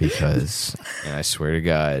it? Because, and I swear to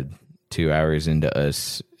God, 2 hours into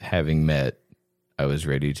us having met, I was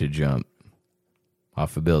ready to jump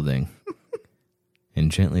off a building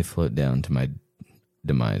and gently float down to my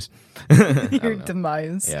demise. Your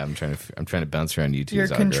demise. Yeah, I'm trying to bounce around YouTube's Your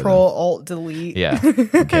algorithm. control alt delete. Yeah.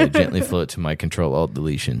 Okay. Gently float to my control alt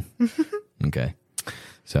deletion. Okay.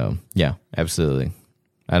 So yeah, absolutely.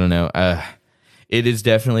 I don't know. It is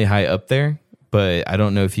definitely high up there, but I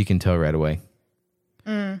don't know if you can tell right away.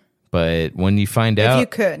 But when you find out,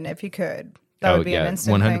 If you could, that would be an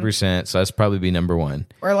instant 100%. So that's probably be number one.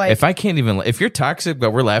 Or like, if you're toxic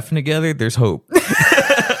but we're laughing together, there's hope.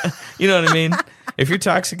 You know what I mean? If you're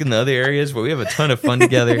toxic in the other areas but we have a ton of fun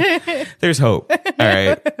together, there's hope. All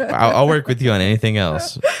right. I'll work with you on anything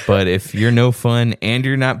else. But if you're no fun and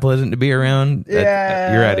you're not pleasant to be around,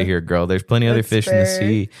 you're out of here, girl. There's plenty other fish in the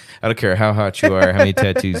sea. I don't care how hot you are, how many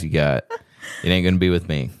tattoos you got. It ain't going to be with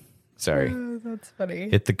me. Sorry. That's funny.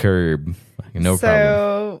 Hit the curb. No problem.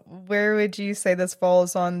 So, where would you say this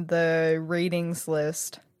falls on the ratings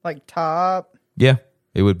list? Like top? Yeah,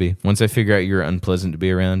 it would be. Once I figure out you're unpleasant to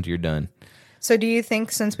be around, you're done. So, do you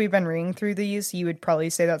think since we've been reading through these, you would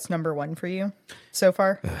probably say that's number one for you so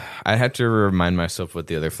far? I have to remind myself what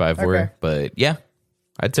the other five were, but yeah,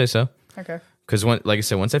 I'd say so. Okay. Because, like I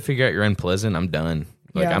said, once I figure out you're unpleasant, I'm done.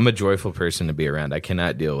 Like, Yeah. I'm a joyful person to be around. I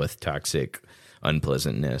cannot deal with toxic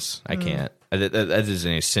unpleasantness. I can't. That is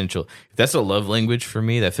an essential. If that's a love language for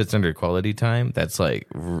me that fits under quality time, that's like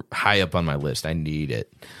high up on my list. I need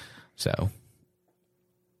it. So,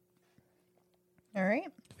 All right.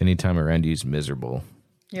 if any time around you is miserable,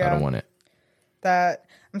 Yeah. I don't want it.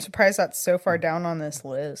 I'm surprised that's so far down on this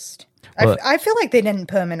list. Well, I feel like they didn't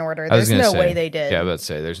put them in order. I was There's gonna no say, way they did. Yeah, I was about to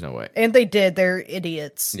say, there's no way. And they did. They're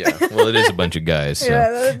idiots. Yeah, well, it is a bunch of guys. So.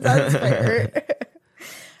 Yeah, that's fair.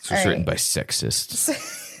 This was written by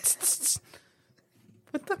sexists.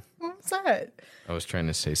 What was that? I was trying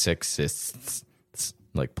to say sexists,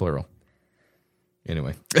 like plural.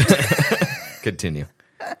 Anyway, continue.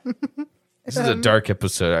 This is a dark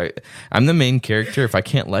episode. I'm the main character. If I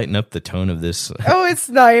can't lighten up the tone of this, Oh, it's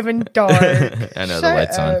not even dark. I know the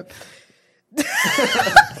light's on.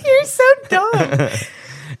 You're so dumb.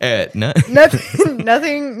 No,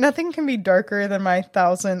 Nothing can be darker than my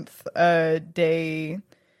 1000th day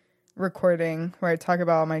recording where I talk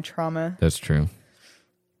about all my trauma. that's true.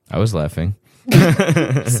 I was laughing.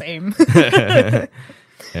 Same. All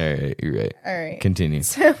right, you're right. All right. Continue.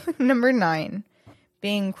 So, number 9,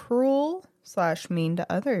 being cruel / mean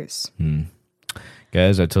to others.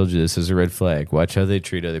 Guys, I told you this is a red flag. Watch how they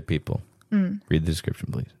treat other people. Read the description,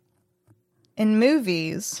 please. In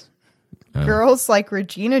movies, girls like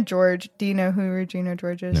Regina George. Do you know who Regina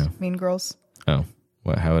George is? No. Mean Girls. Oh,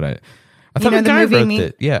 what? How would I? I You thought know a the guy movie wrote Mean-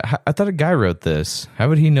 it. Yeah, I thought a guy wrote this. How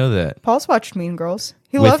would he know that? Paul's watched Mean Girls.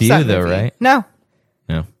 He With loves you, that though, movie. right? No.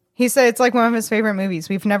 No. He said it's like one of his favorite movies.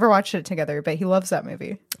 We've never watched it together, but he loves that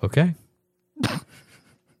movie. Okay.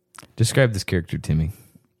 Describe this character to me.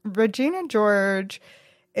 Regina George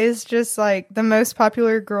is just like the most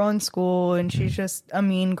popular girl in school, and she's just a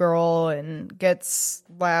mean girl and gets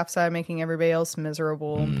laughs at making everybody else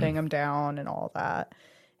miserable and putting them down and all that.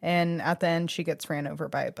 And at the end, she gets ran over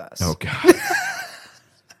by a bus. Oh, God.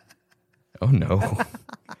 Oh, no.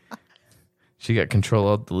 She got control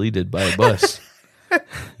alt deleted by a bus.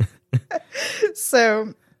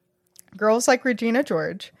 So, girls like Regina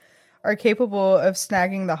George are capable of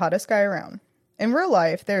snagging the hottest guy around. In real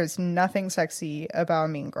life, there is nothing sexy about a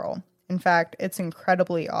mean girl. In fact, it's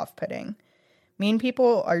incredibly off-putting. Mean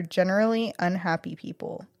people are generally unhappy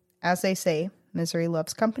people. As they say, misery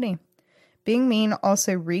loves company. Being mean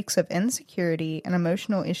also reeks of insecurity and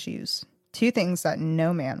emotional issues, 2 things that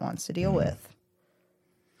no man wants to deal with.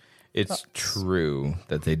 It's true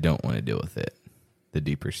that they don't want to deal with it. the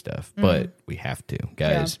deeper stuff, but we have to.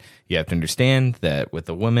 Guys, you have to understand that with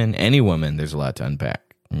a woman, any woman, there's a lot to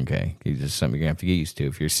unpack. Okay? It's just something you're going to have to get used to.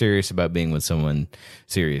 If you're serious about being with someone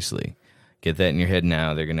seriously, get that in your head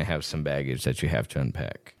now. They're going to have some baggage that you have to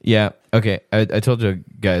unpack. Yeah, okay. I told you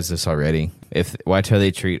guys this already. Watch how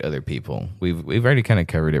they treat other people. We've already kind of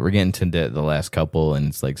covered it. We're getting to the last couple, and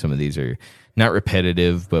it's like some of these are not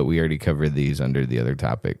repetitive, but we already covered these under the other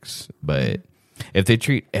topics. But if they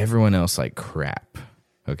treat everyone else like crap,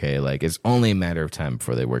 okay, like it's only a matter of time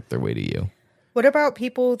before they work their way to you. What about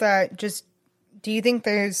people that just... Do you think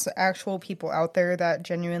there's actual people out there that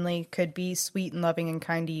genuinely could be sweet and loving and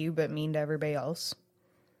kind to you, but mean to everybody else?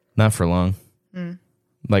 Not for long.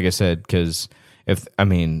 Like I said, because if they're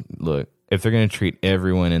going to treat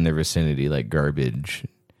everyone in their vicinity like garbage,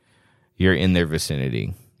 you're in their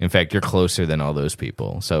vicinity. In fact, you're closer than all those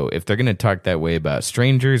people. So if they're going to talk that way about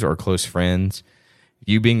strangers or close friends,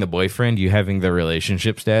 you being the boyfriend, you having the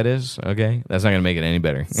relationship status, okay, that's not going to make it any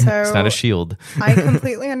better. So it's not a shield. I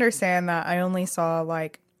completely understand that. I only saw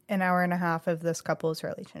like an hour and a half of this couple's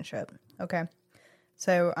relationship. Okay.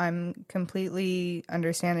 So I'm completely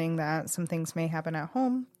understanding that some things may happen at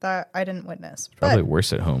home that I didn't witness. Probably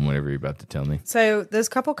worse at home, whatever you're about to tell me. So this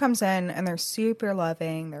couple comes in and they're super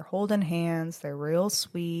loving. They're holding hands. They're real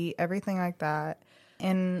sweet, everything like that.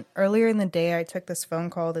 And earlier in the day, I took this phone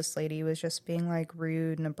call. This lady was just being like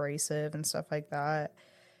rude and abrasive and stuff like that.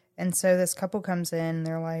 And so this couple comes in. And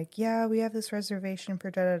they're like, yeah, we have this reservation for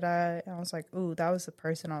da-da-da. And I was like, ooh, that was the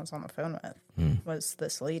person I was on the phone with, was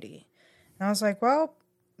this lady. And I was like, well,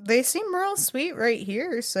 they seem real sweet right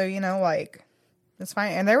here. So, like, it's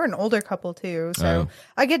fine. And they were an older couple, too. So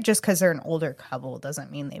I get just because they're an older couple doesn't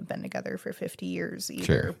mean they've been together for 50 years either.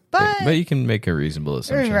 Sure. But you can make a reasonable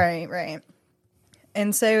assumption. Right.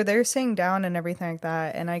 And so they're sitting down and everything like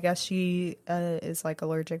that. And I guess she is like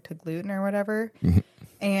allergic to gluten or whatever.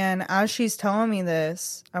 And as she's telling me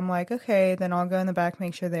this, I'm like, okay, then I'll go in the back,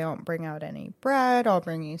 make sure they don't bring out any bread. I'll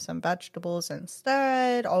bring you some vegetables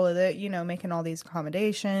instead. All of it, making all these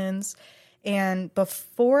accommodations. And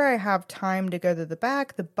before I have time to go to the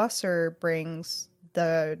back, the busser brings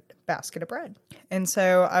the basket of bread. And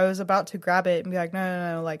so I was about to grab it and be like,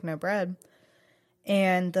 no, like no bread.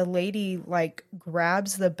 And the lady like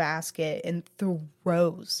grabs the basket and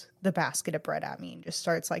throws the basket of bread at me and just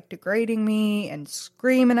starts like degrading me and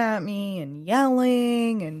screaming at me and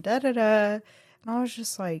yelling and da-da-da. And I was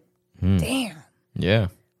just like, damn. Yeah.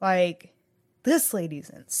 Like, this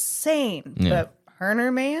lady's insane. Yeah. But her and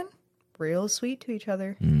her man, real sweet to each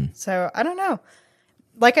other. So I don't know.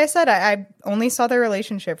 Like I said, I only saw their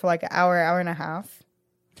relationship for like an hour and a half.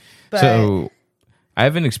 But So I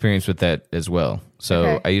have an experience with that as well. So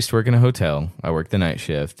Okay. I used to work in a hotel. I worked the night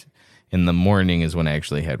shift. In the morning is when I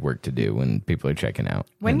actually had work to do when people are checking out.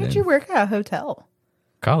 when And did then you work at a hotel?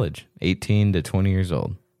 College, 18 to 20 years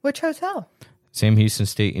old. Which hotel? Sam Houston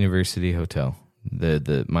State University Hotel.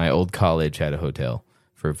 My old college had a hotel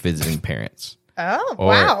for visiting parents. Oh, Or-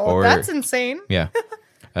 wow. or- That's insane. Yeah.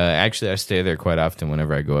 Actually, I stay there quite often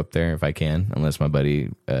whenever I go up there, if I can, unless my buddy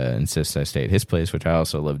insists I stay at his place, which I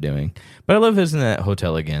also love doing. But I love visiting that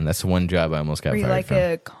hotel again. That's the one job I almost got Were you fired like from.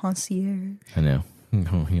 a concierge? I know.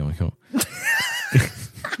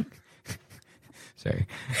 Sorry.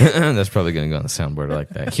 That's probably going to go on the soundboard. I like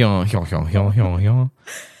that.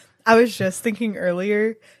 I was just thinking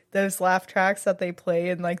earlier, those laugh tracks that they play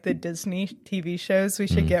in like the Disney TV shows. We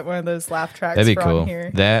should get one of those laugh tracks That'd be for cool. on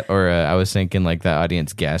here. That, or I was thinking like the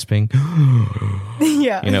audience gasping.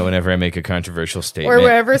 Yeah. Whenever I make a controversial Or statement.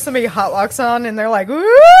 whenever somebody hot locks on and they're like, woo!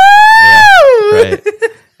 Right.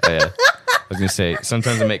 Yeah. I was gonna say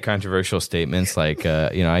sometimes I make controversial statements like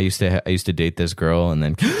I used to date this girl and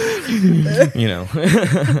then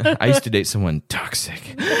I used to date someone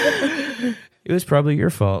toxic. It was probably your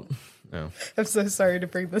fault. No. I'm so sorry to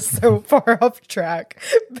bring this so far off track.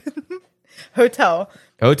 Hotel.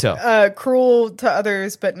 Cruel to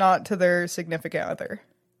others, but not to their significant other.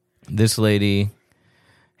 This lady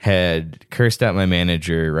had cursed out my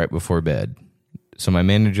manager right before bed. So my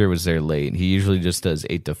manager was there late. He usually just does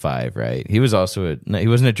 8 to 5, right? He was also he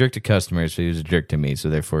wasn't a jerk to customers, so he was a jerk to me. So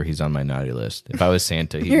therefore, he's on my naughty list. If I was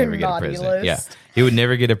Santa, he'd Your never get a naughty present. list. Yeah, he would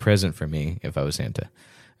never get a present from me if I was Santa.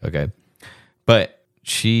 Okay, but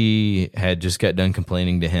she had just got done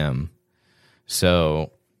complaining to him,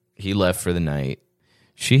 so he left for the night.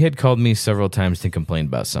 She had called me several times to complain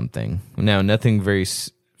about something. Now, nothing very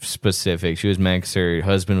specific. She was mad 'cause her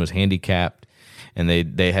husband was handicapped. And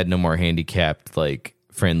they had no more handicapped, like,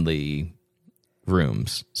 friendly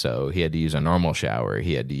rooms. So he had to use a normal shower.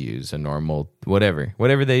 He had to use a normal whatever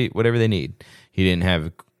they need. He didn't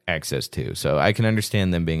have access to. So I can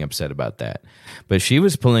understand them being upset about that. But she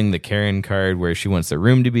was pulling the Karen card where she wants the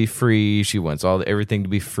room to be free. She wants everything to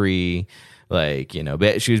be free. Like,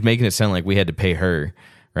 but she was making it sound like we had to pay her,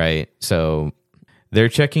 right? So they're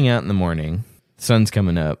checking out in the morning. Sun's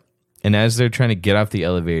coming up. And as they're trying to get off the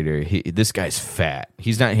elevator, this guy's fat.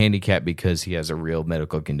 He's not handicapped because he has a real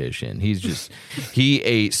medical condition. He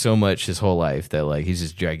ate so much his whole life that like he's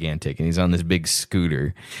just gigantic, and he's on this big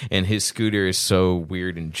scooter. And his scooter is so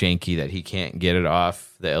weird and janky that he can't get it off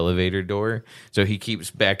the elevator door. So he keeps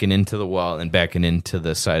backing into the wall and backing into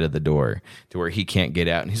the side of the door to where he can't get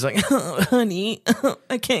out. And he's like, "Oh, honey,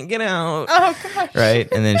 I can't get out." Oh gosh.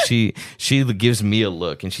 Right? And then she gives me a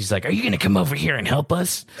look, and she's like, "Are you going to come over here and help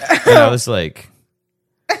us?" And I was like,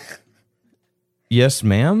 "Yes,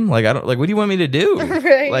 ma'am." Like, I don't like. What do you want me to do?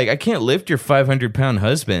 Right. Like, I can't lift your 500-pound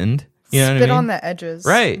husband. You know what I Spit mean? on the edges.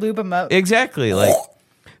 Right. Lube him up. Exactly. Like,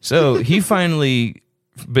 so he finally,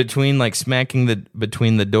 between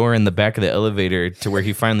the door and the back of the elevator, to where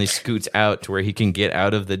he finally scoots out to where he can get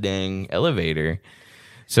out of the dang elevator.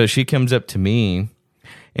 So she comes up to me.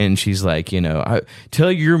 And she's like,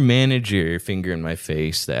 tell your manager, finger in my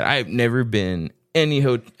face, that I've never been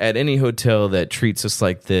at any hotel that treats us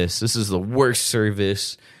like this. This is the worst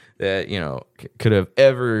service that we could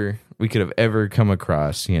have ever come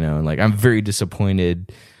across. And like, I'm very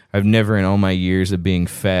disappointed. I've never in all my years of being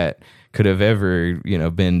fat could have ever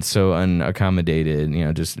been so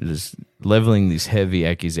unaccommodated. Just leveling these heavy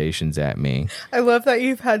accusations at me. I love that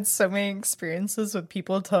you've had so many experiences with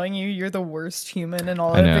people telling you you're the worst human in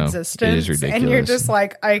all I know, of existence. it is ridiculous. And you're just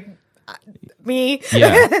like, me?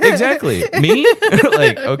 Yeah, exactly. Me?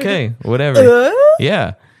 Like, okay, whatever.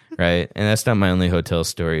 Yeah, right. And that's not my only hotel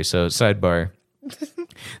story. So, sidebar.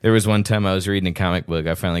 There was one time I was reading a comic book.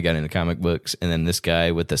 I finally got into comic books, and then this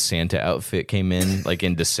guy with the Santa outfit came in, like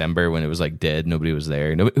in December when it was like dead. Nobody was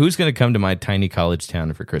there. Who's going to come to my tiny college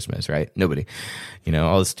town for Christmas, right? Nobody.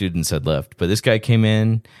 All the students had left. But this guy came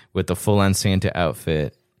in with the full-on Santa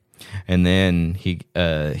outfit, and then he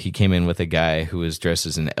came in with a guy who was dressed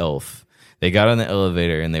as an elf. They got on the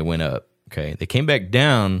elevator and they went up. Okay, they came back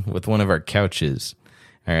down with one of our couches.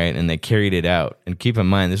 All right, and they carried it out. And keep in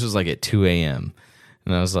mind, this was like at 2 a.m.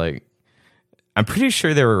 And I was like, I'm pretty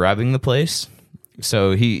sure they were robbing the place.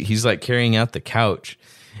 So he's like carrying out the couch,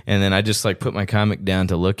 and then I just like put my comic down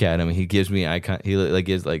to look at him. And he gives me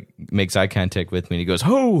makes eye contact with me. And he goes,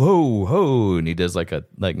 "Ho ho ho!" And he does like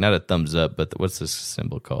not a thumbs up, but what's this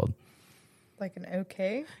symbol called? Like an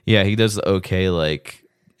okay? Yeah, he does the okay, like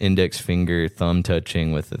index finger thumb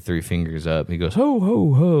touching with the 3 fingers up. He goes, "Ho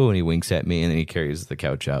ho ho!" And he winks at me, and then he carries the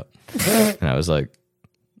couch out. And I was like,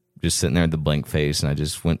 just sitting there with the blank face, and I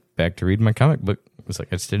just went back to read my comic book. It was like,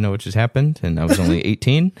 I just didn't know what just happened, and I was only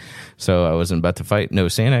 18, so I wasn't about to fight no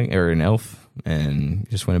Santa or an elf, and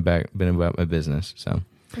just been about my business. So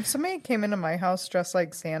if somebody came into my house dressed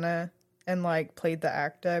like Santa and like played the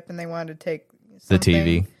act up, and they wanted to take something,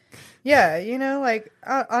 the TV, yeah,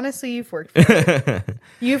 honestly, you've worked for it.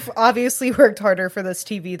 You've obviously worked harder for this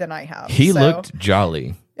TV than I have. He looked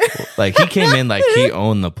jolly. Like, he came in like he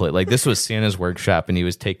owned the place. Like, this was Santa's workshop, and he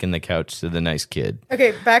was taking the couch to the nice kid.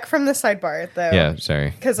 Okay, back from the sidebar, though. Yeah, sorry.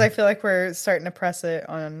 Because I feel like we're starting to press it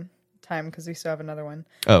on time because we still have another one.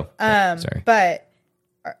 Oh, sorry. But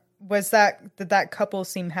did that couple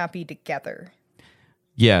seem happy together?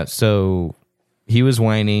 Yeah, so he was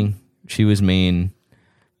whining. She was mean.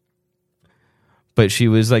 But she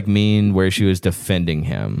was like mean where she was defending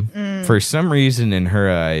him. For some reason, in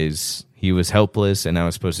her eyes, he was helpless, and I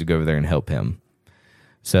was supposed to go over there and help him.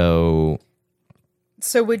 So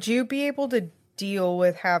would you be able to deal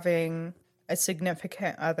with having a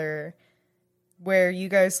significant other where you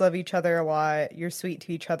guys love each other a lot, you're sweet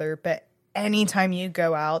to each other, but anytime you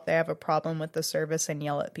go out, they have a problem with the service and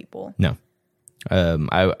yell at people? No.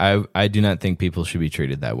 I do not think people should be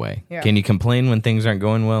treated that way. Yeah. Can you complain when things aren't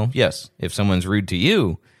going well? Yes. If someone's rude to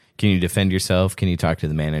you, can you defend yourself? Can you talk to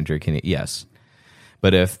the manager? Yes.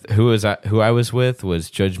 But if who I was with was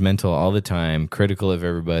judgmental all the time, critical of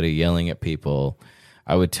everybody, yelling at people,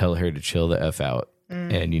 I would tell her to chill the F out.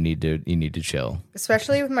 And you need to chill.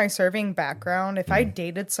 Especially with my serving background, if I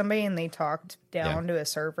dated somebody and they talked down to a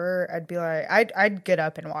server, I'd be like, I'd get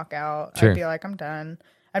up and walk out. Sure. I'd be like, I'm done.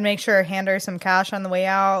 I'd make sure I hand her some cash on the way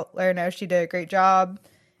out, let her know she did a great job.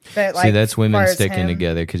 But like, see, that's women sticking him,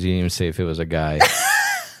 together, because you didn't even say if it was a guy.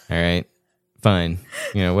 All right, fine.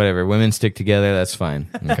 Whatever. Women stick together. That's fine.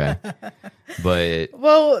 Okay. But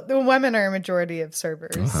well, the women are a majority of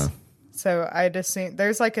servers. Uh-huh. So I'd assume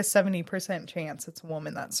there's like a 70% chance it's a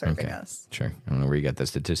woman that's serving us. Sure. I don't know where you got that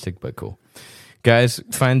statistic, but cool. Guys,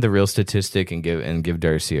 find the real statistic and give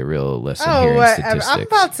Darcy a real lesson here in statistics. I'm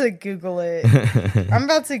about to Google it. I'm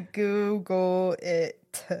about to Google it.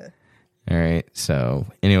 All right. So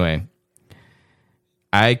anyway,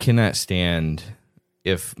 I cannot stand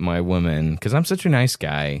if my woman, because I'm such a nice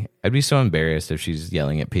guy, I'd be so embarrassed if she's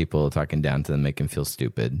yelling at people, talking down to them, making them feel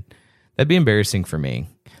stupid. That'd be embarrassing for me.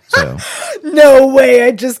 So no way.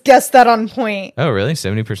 I just guessed that on point. Oh, really?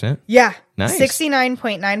 70%? Yeah. Nice.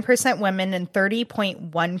 69.9% women and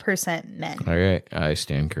 30.1% men. All right. I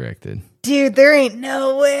stand corrected. Dude, there ain't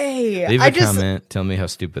no way. Leave a comment. Tell me how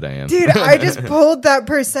stupid I am. Dude, I just pulled that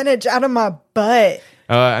percentage out of my butt.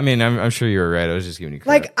 I mean, I'm sure you were right. I was just giving you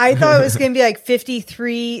credit. Like, I thought it was going to be like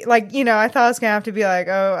 53. Like, you know, I thought it was going to have to be like,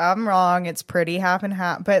 oh, I'm wrong. It's pretty half and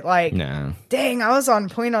half. But like, no. Dang, I was on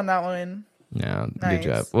point on that one. No, Nice. good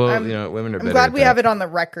job. Well, you know, women are better. I'm glad we have it on the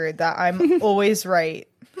record that I'm always right.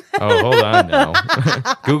 Oh, hold on now.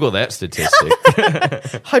 Google that statistic.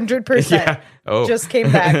 100%. Yeah. Oh. Just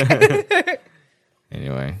came back.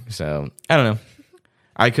 Anyway, so I don't know.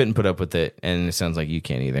 I couldn't put up with it, and it sounds like you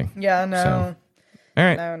can't either. Yeah, no. So, all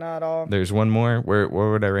right. No, not at all. There's one more. Where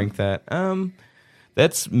would I rank that?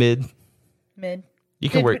 That's mid. Mid. You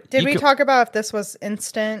can work. Did we talk about if this was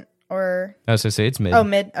instant or? I was gonna say it's mid. Oh,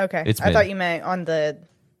 mid. Okay. It's I mid. thought you meant on the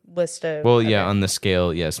list of. Well, yeah, on the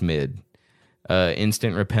scale, yes, mid.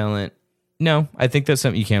 Instant repellent. No, I think that's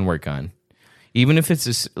something you can work on. Even if it's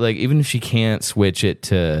just, like, even if she can't switch it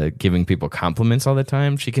to giving people compliments all the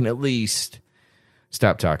time, she can at least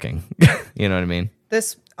stop talking. You know what I mean?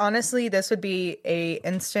 This honestly, this would be a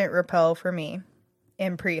instant repel for me,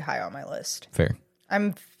 and pretty high on my list. Fair.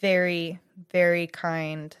 I'm very, very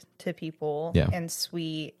kind to people, Yeah. and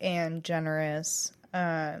sweet and generous.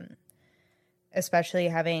 Especially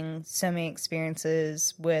having so many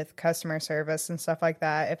experiences with customer service and stuff like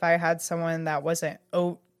that. If I had someone that wasn't,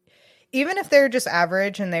 even if they're just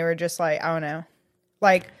average and they were just like, I don't know,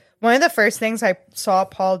 like one of the first things I saw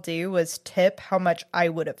Paul do was tip how much I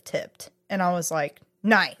would have tipped. And I was like,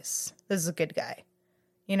 nice. This is a good guy.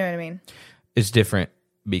 You know what I mean? It's different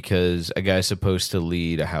because a guy's supposed to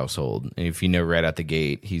lead a household. And if you know right out the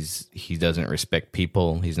gate, he doesn't respect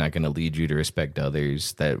people. He's not going to lead you to respect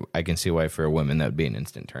others. That I can see why for a woman that would be an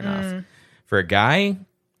instant turn off. For a guy,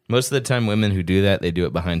 most of the time women who do that, they do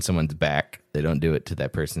it behind someone's back. They don't do it to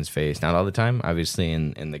that person's face. Not all the time, obviously,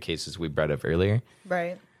 in the cases we brought up earlier.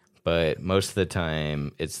 Right. But most of the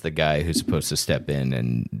time, it's the guy who's supposed to step in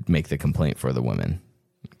and make the complaint for the woman.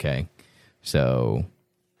 Okay? So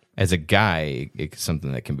as a guy, it's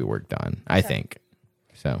something that can be worked on, I think.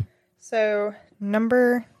 So I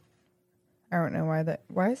don't know why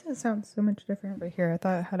does it sound so much different over here? I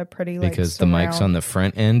thought it had a pretty because the mic's on the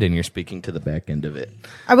front end and you're speaking to the back end of it.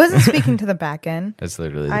 I wasn't speaking to the back end. That's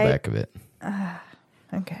literally the back of it.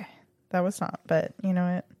 Okay. That was not, but you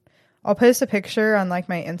know what? I'll post a picture on like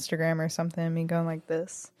my Instagram or something, me going like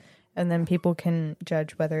this, and then people can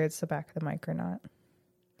judge whether it's the back of the mic or not.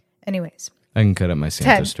 Anyways. I can cut up my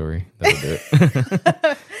Santa 10. story. That'll do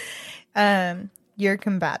it. You're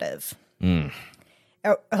combative.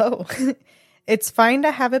 Oh. It's fine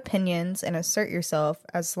to have opinions and assert yourself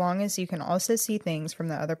as long as you can also see things from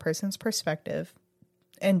the other person's perspective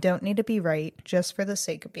and don't need to be right just for the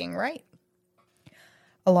sake of being right.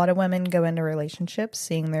 A lot of women go into relationships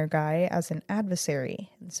seeing their guy as an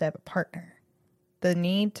adversary instead of a partner. The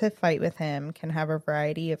need to fight with him can have a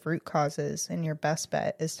variety of root causes, and your best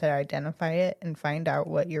bet is to identify it and find out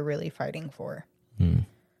what you're really fighting for.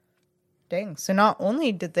 Dang. So not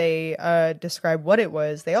only did they describe what it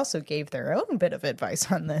was, they also gave their own bit of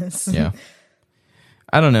advice on this. Yeah.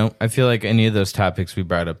 I don't know. I feel like any of those topics we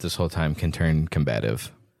brought up this whole time can turn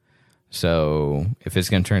combative. So if it's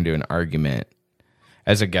going to turn into an argument,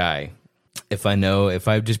 as a guy, if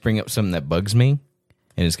I just bring up something that bugs me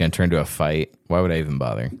and it's going to turn into a fight, why would I even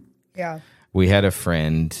bother? Yeah. We had a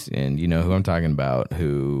friend, and you know who I'm talking about,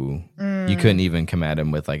 who you couldn't even come at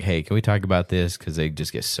him with like, hey, can we talk about this? Because they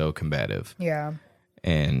just get so combative. Yeah.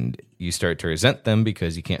 And you start to resent them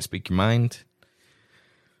because you can't speak your mind.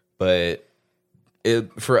 But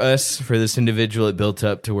for this individual, it built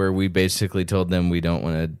up to where we basically told them we don't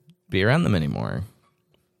want to be around them anymore.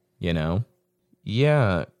 You know?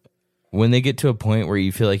 Yeah. When they get to a point where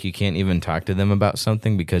you feel like you can't even talk to them about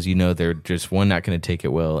something because you know they're just, one, not going to take it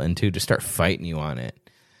well, and two, to start fighting you on it.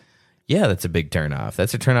 Yeah, that's a big turnoff.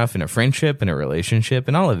 That's a turnoff in a friendship, in a relationship,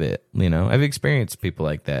 and all of it. You know, I've experienced people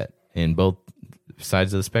like that in both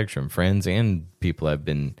sides of the spectrum, friends and people I've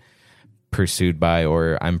been pursued by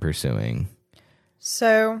or I'm pursuing.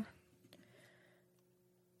 So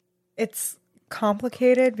it's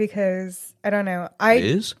complicated because I don't know. It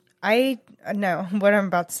is? I know what I'm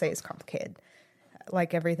about to say is complicated.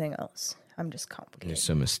 like everything else. I'm just You're complicated.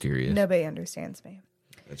 so mysterious. Nobody understands me.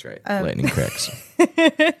 That's right. Lightning cracks.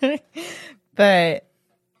 But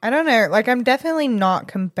I don't know. Like, I'm definitely not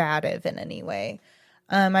combative in any way.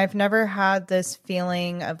 I've never had this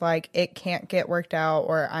feeling of like it can't get worked out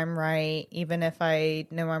or I'm right, even if I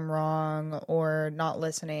know I'm wrong or not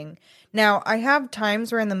listening. Now, I have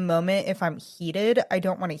times where in the moment, if I'm heated, I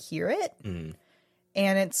don't want to hear it. And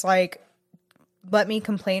it's like, let me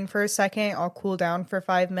complain for a second. I'll cool down for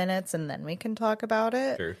 5 minutes and then we can talk about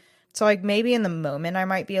it. Sure. So, like, maybe in the moment I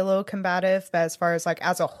might be a little combative, but as far as like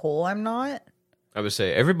as a whole, I'm not. I would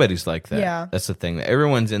say everybody's like that. Yeah. That's the thing. That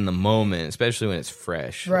everyone's in the moment, especially when it's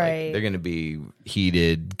fresh. Right. Like, they're going to be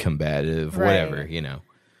heated, combative, Right. whatever, you know.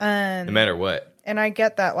 No matter what. And I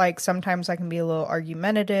get that, like, sometimes I can be a little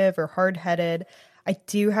argumentative or hard-headed. I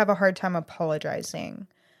do have a hard time apologizing.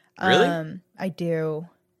 Really? I do.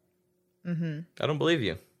 I don't believe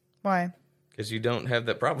you Why? because you don't have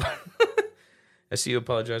that problem. I see you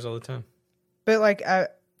apologize all the time. But, like,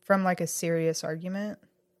 from, like, a serious argument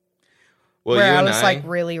Well, where you I and was, like,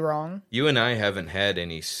 really wrong. You and I haven't had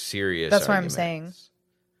any serious That's what I'm arguments. saying.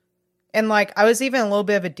 And, like, I was even a little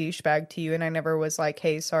bit of a douchebag to you, and I never was like,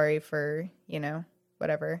 hey, sorry for, you know,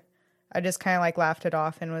 whatever. I just kind of, like, laughed it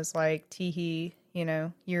off and was like, tee-hee, you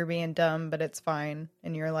know, you're being dumb, but it's fine.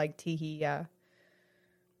 And you're like, tee-hee, yeah.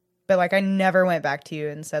 But, like, I never went back to you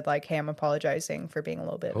and said, like, hey, I'm apologizing for being a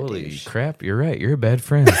little bit of a Holy douche. crap, you're right. You're a bad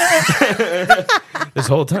friend. This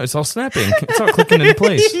whole time, it's all snapping. It's all clicking into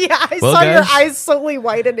place. Yeah, I Well, saw your guys- eyes slowly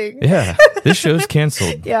whitening. Yeah, this show's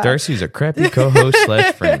canceled. Yeah. Darcy's a crappy co-host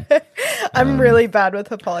 / friend. I'm really bad with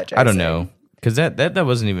apologizing. I don't know. Because that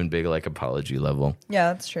wasn't even big, like, apology level.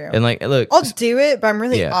 Yeah, that's true. And, like, look, I'll do it, but I'm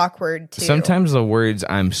really Yeah. awkward, too. sometimes the words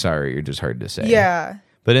 "I'm sorry" are just hard to say. Yeah.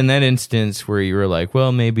 But in that instance where you were like,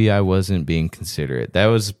 well, maybe I wasn't being considerate, that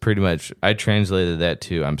was pretty much, I translated that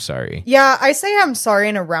to "I'm sorry." Yeah, I say I'm sorry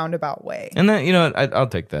in a roundabout way. And that, you know, I'll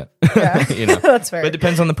take that. Yeah, you know, that's fair. but it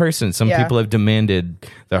depends on the person. Some Yeah. people have demanded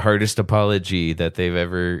the hardest apology that they've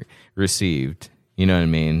ever received. You know what I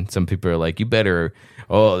mean? Some people are like, this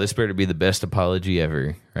better be the best apology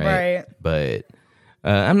ever. Right. But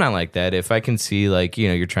I'm not like that. If I can see, like, you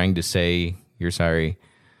know, you're trying to say you're sorry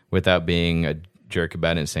without being a jerk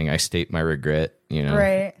about it and saying, I state my regret, you know,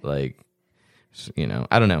 Right. like, you know,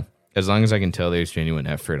 I don't know. As long as I can tell there's genuine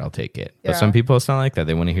effort, I'll take it. But Yeah. some people, it's not like that.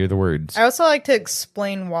 They want to hear the words. I also like to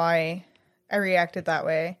explain why I reacted that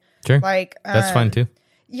way. Sure. Like, That's fine too.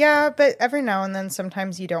 Yeah, but every now and then,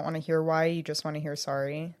 sometimes you don't want to hear why. You just want to hear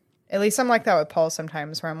sorry. At least I'm like that with Paul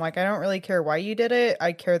sometimes, where I'm like, I don't really care why you did it.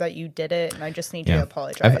 I care that you did it, and I just need you to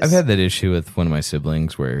apologize. I've had that issue with one of my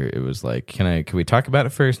siblings where it was like, can we talk about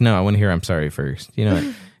it first? No, I want to hear I'm sorry first. You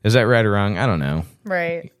know, is that right or wrong? I don't know.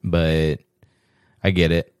 Right. But I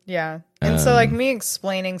get it. Yeah. And so, like, me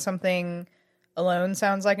explaining something alone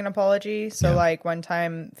sounds like an apology. So, like, one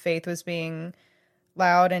time Faith was being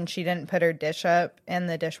loud and she didn't put her dish up and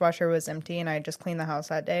the dishwasher was empty and I just cleaned the house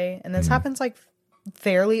that day. And this happens, like,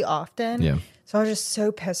 fairly often. Yeah. So I was just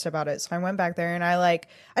so pissed about it. So I went back there and I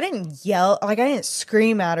didn't yell, like, I didn't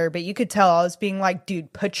scream at her, but you could tell I was being like,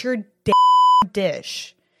 dude, put your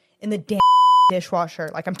dish in the dishwasher.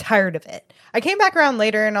 Like, I'm tired of it. I came back around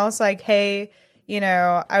later and I was like, hey, you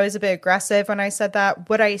know, I was a bit aggressive when I said that.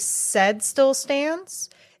 What I said still stands.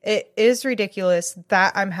 It is ridiculous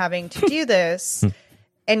that I'm having to do this.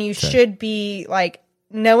 And you should be, like,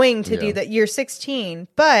 knowing to do that. You're 16,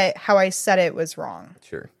 but how I said it was wrong.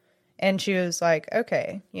 Sure. And she was like,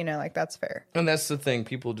 okay, you know, like, that's fair. And that's the thing.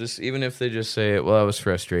 People just, even if they just say it, well, I was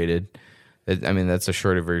frustrated. I mean, that's a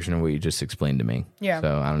shorter version of what you just explained to me. Yeah.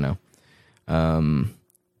 So I don't know.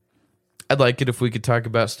 I'd like it if we could talk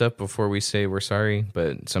about stuff before we say we're sorry,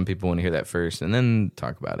 but some people want to hear that first and then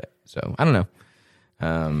talk about it. So I don't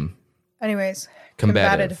know. Anyways.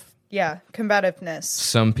 Combative. Yeah. Combativeness.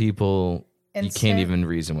 Some people, you Instant? can't even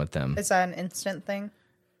reason with them. Is that an instant thing?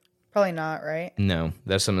 Probably not, right? No,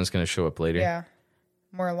 that's something that's going to show up later. Yeah.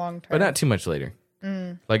 More long term. But not too much later.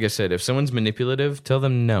 Like I said, if someone's manipulative, tell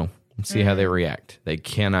them no and see how they react. They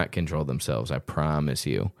cannot control themselves. I promise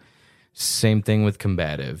you. Same thing with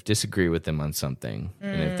combative. Disagree with them on something.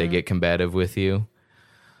 And if they get combative with you,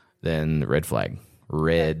 then red flag.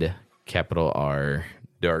 Red, capital R,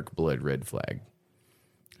 dark blood red flag.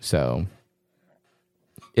 So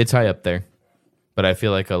it's high up there. But I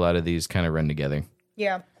feel like a lot of these kind of run together.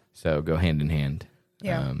 Yeah. So go hand in hand.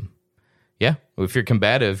 Yeah. Yeah, if you're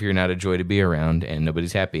combative, you're not a joy to be around, and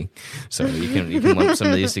nobody's happy. So you can lump some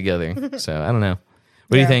of these together. So I don't know.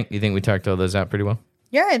 What do you think? You think we talked all those out pretty well?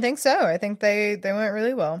 Yeah, I think so. I think they went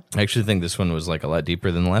really well. I actually think this one was like a lot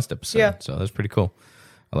deeper than the last episode. Yeah. So that's pretty cool.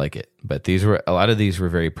 I like it. But a lot of these were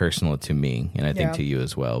very personal to me, and I think Yeah. to you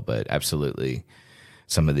as well. But absolutely,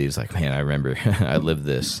 some of these, like, man, I remember I lived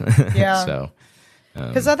this. Yeah. So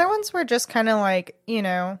Because other ones were just kind of like,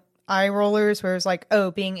 eye rollers where it was like,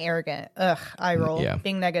 oh, being arrogant. Ugh, eye roll. Yeah.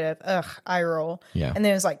 Being negative. Ugh, eye roll. Yeah. And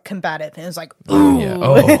then it was like combative. And it was like, ooh. yeah.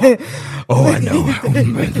 I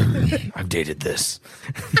know. I've dated this.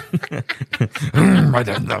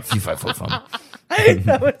 I feel 5 foot fun.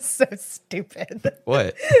 That was so stupid.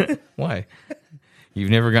 What? Why? You've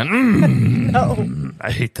never gone, No.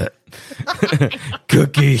 I hate that.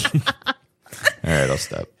 Cookie. All right, I'll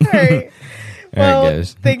stop. All right. All right, Well,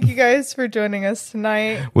 guys. thank you guys for joining us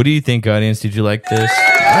tonight. What do you think, audience? Did you like this?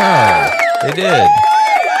 Oh, they did.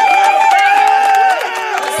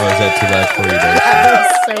 Oh, is that too loud for you, Darcy?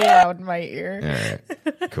 That was so loud in my ear. All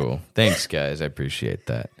right. Cool. Thanks, guys. I appreciate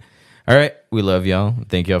that. All right. We love y'all.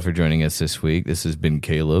 Thank y'all for joining us this week. This has been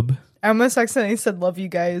Caleb. I almost accidentally said love you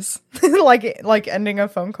guys. like ending a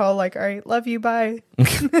phone call like, all right, love you, bye.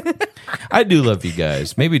 I do love you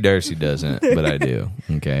guys. Maybe Darcy doesn't, but I do.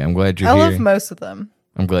 Okay. I'm glad you're I here. love most of them.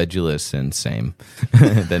 I'm glad you listen. Same.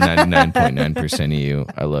 The 99.9% of you.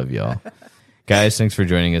 I love y'all. Guys, thanks for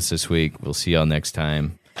joining us this week. We'll see y'all next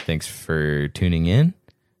time. Thanks for tuning in.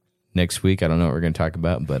 Next week, I don't know what we're going to talk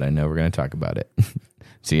about, but I know we're going to talk about it.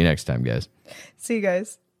 See you next time, guys. See you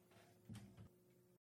guys.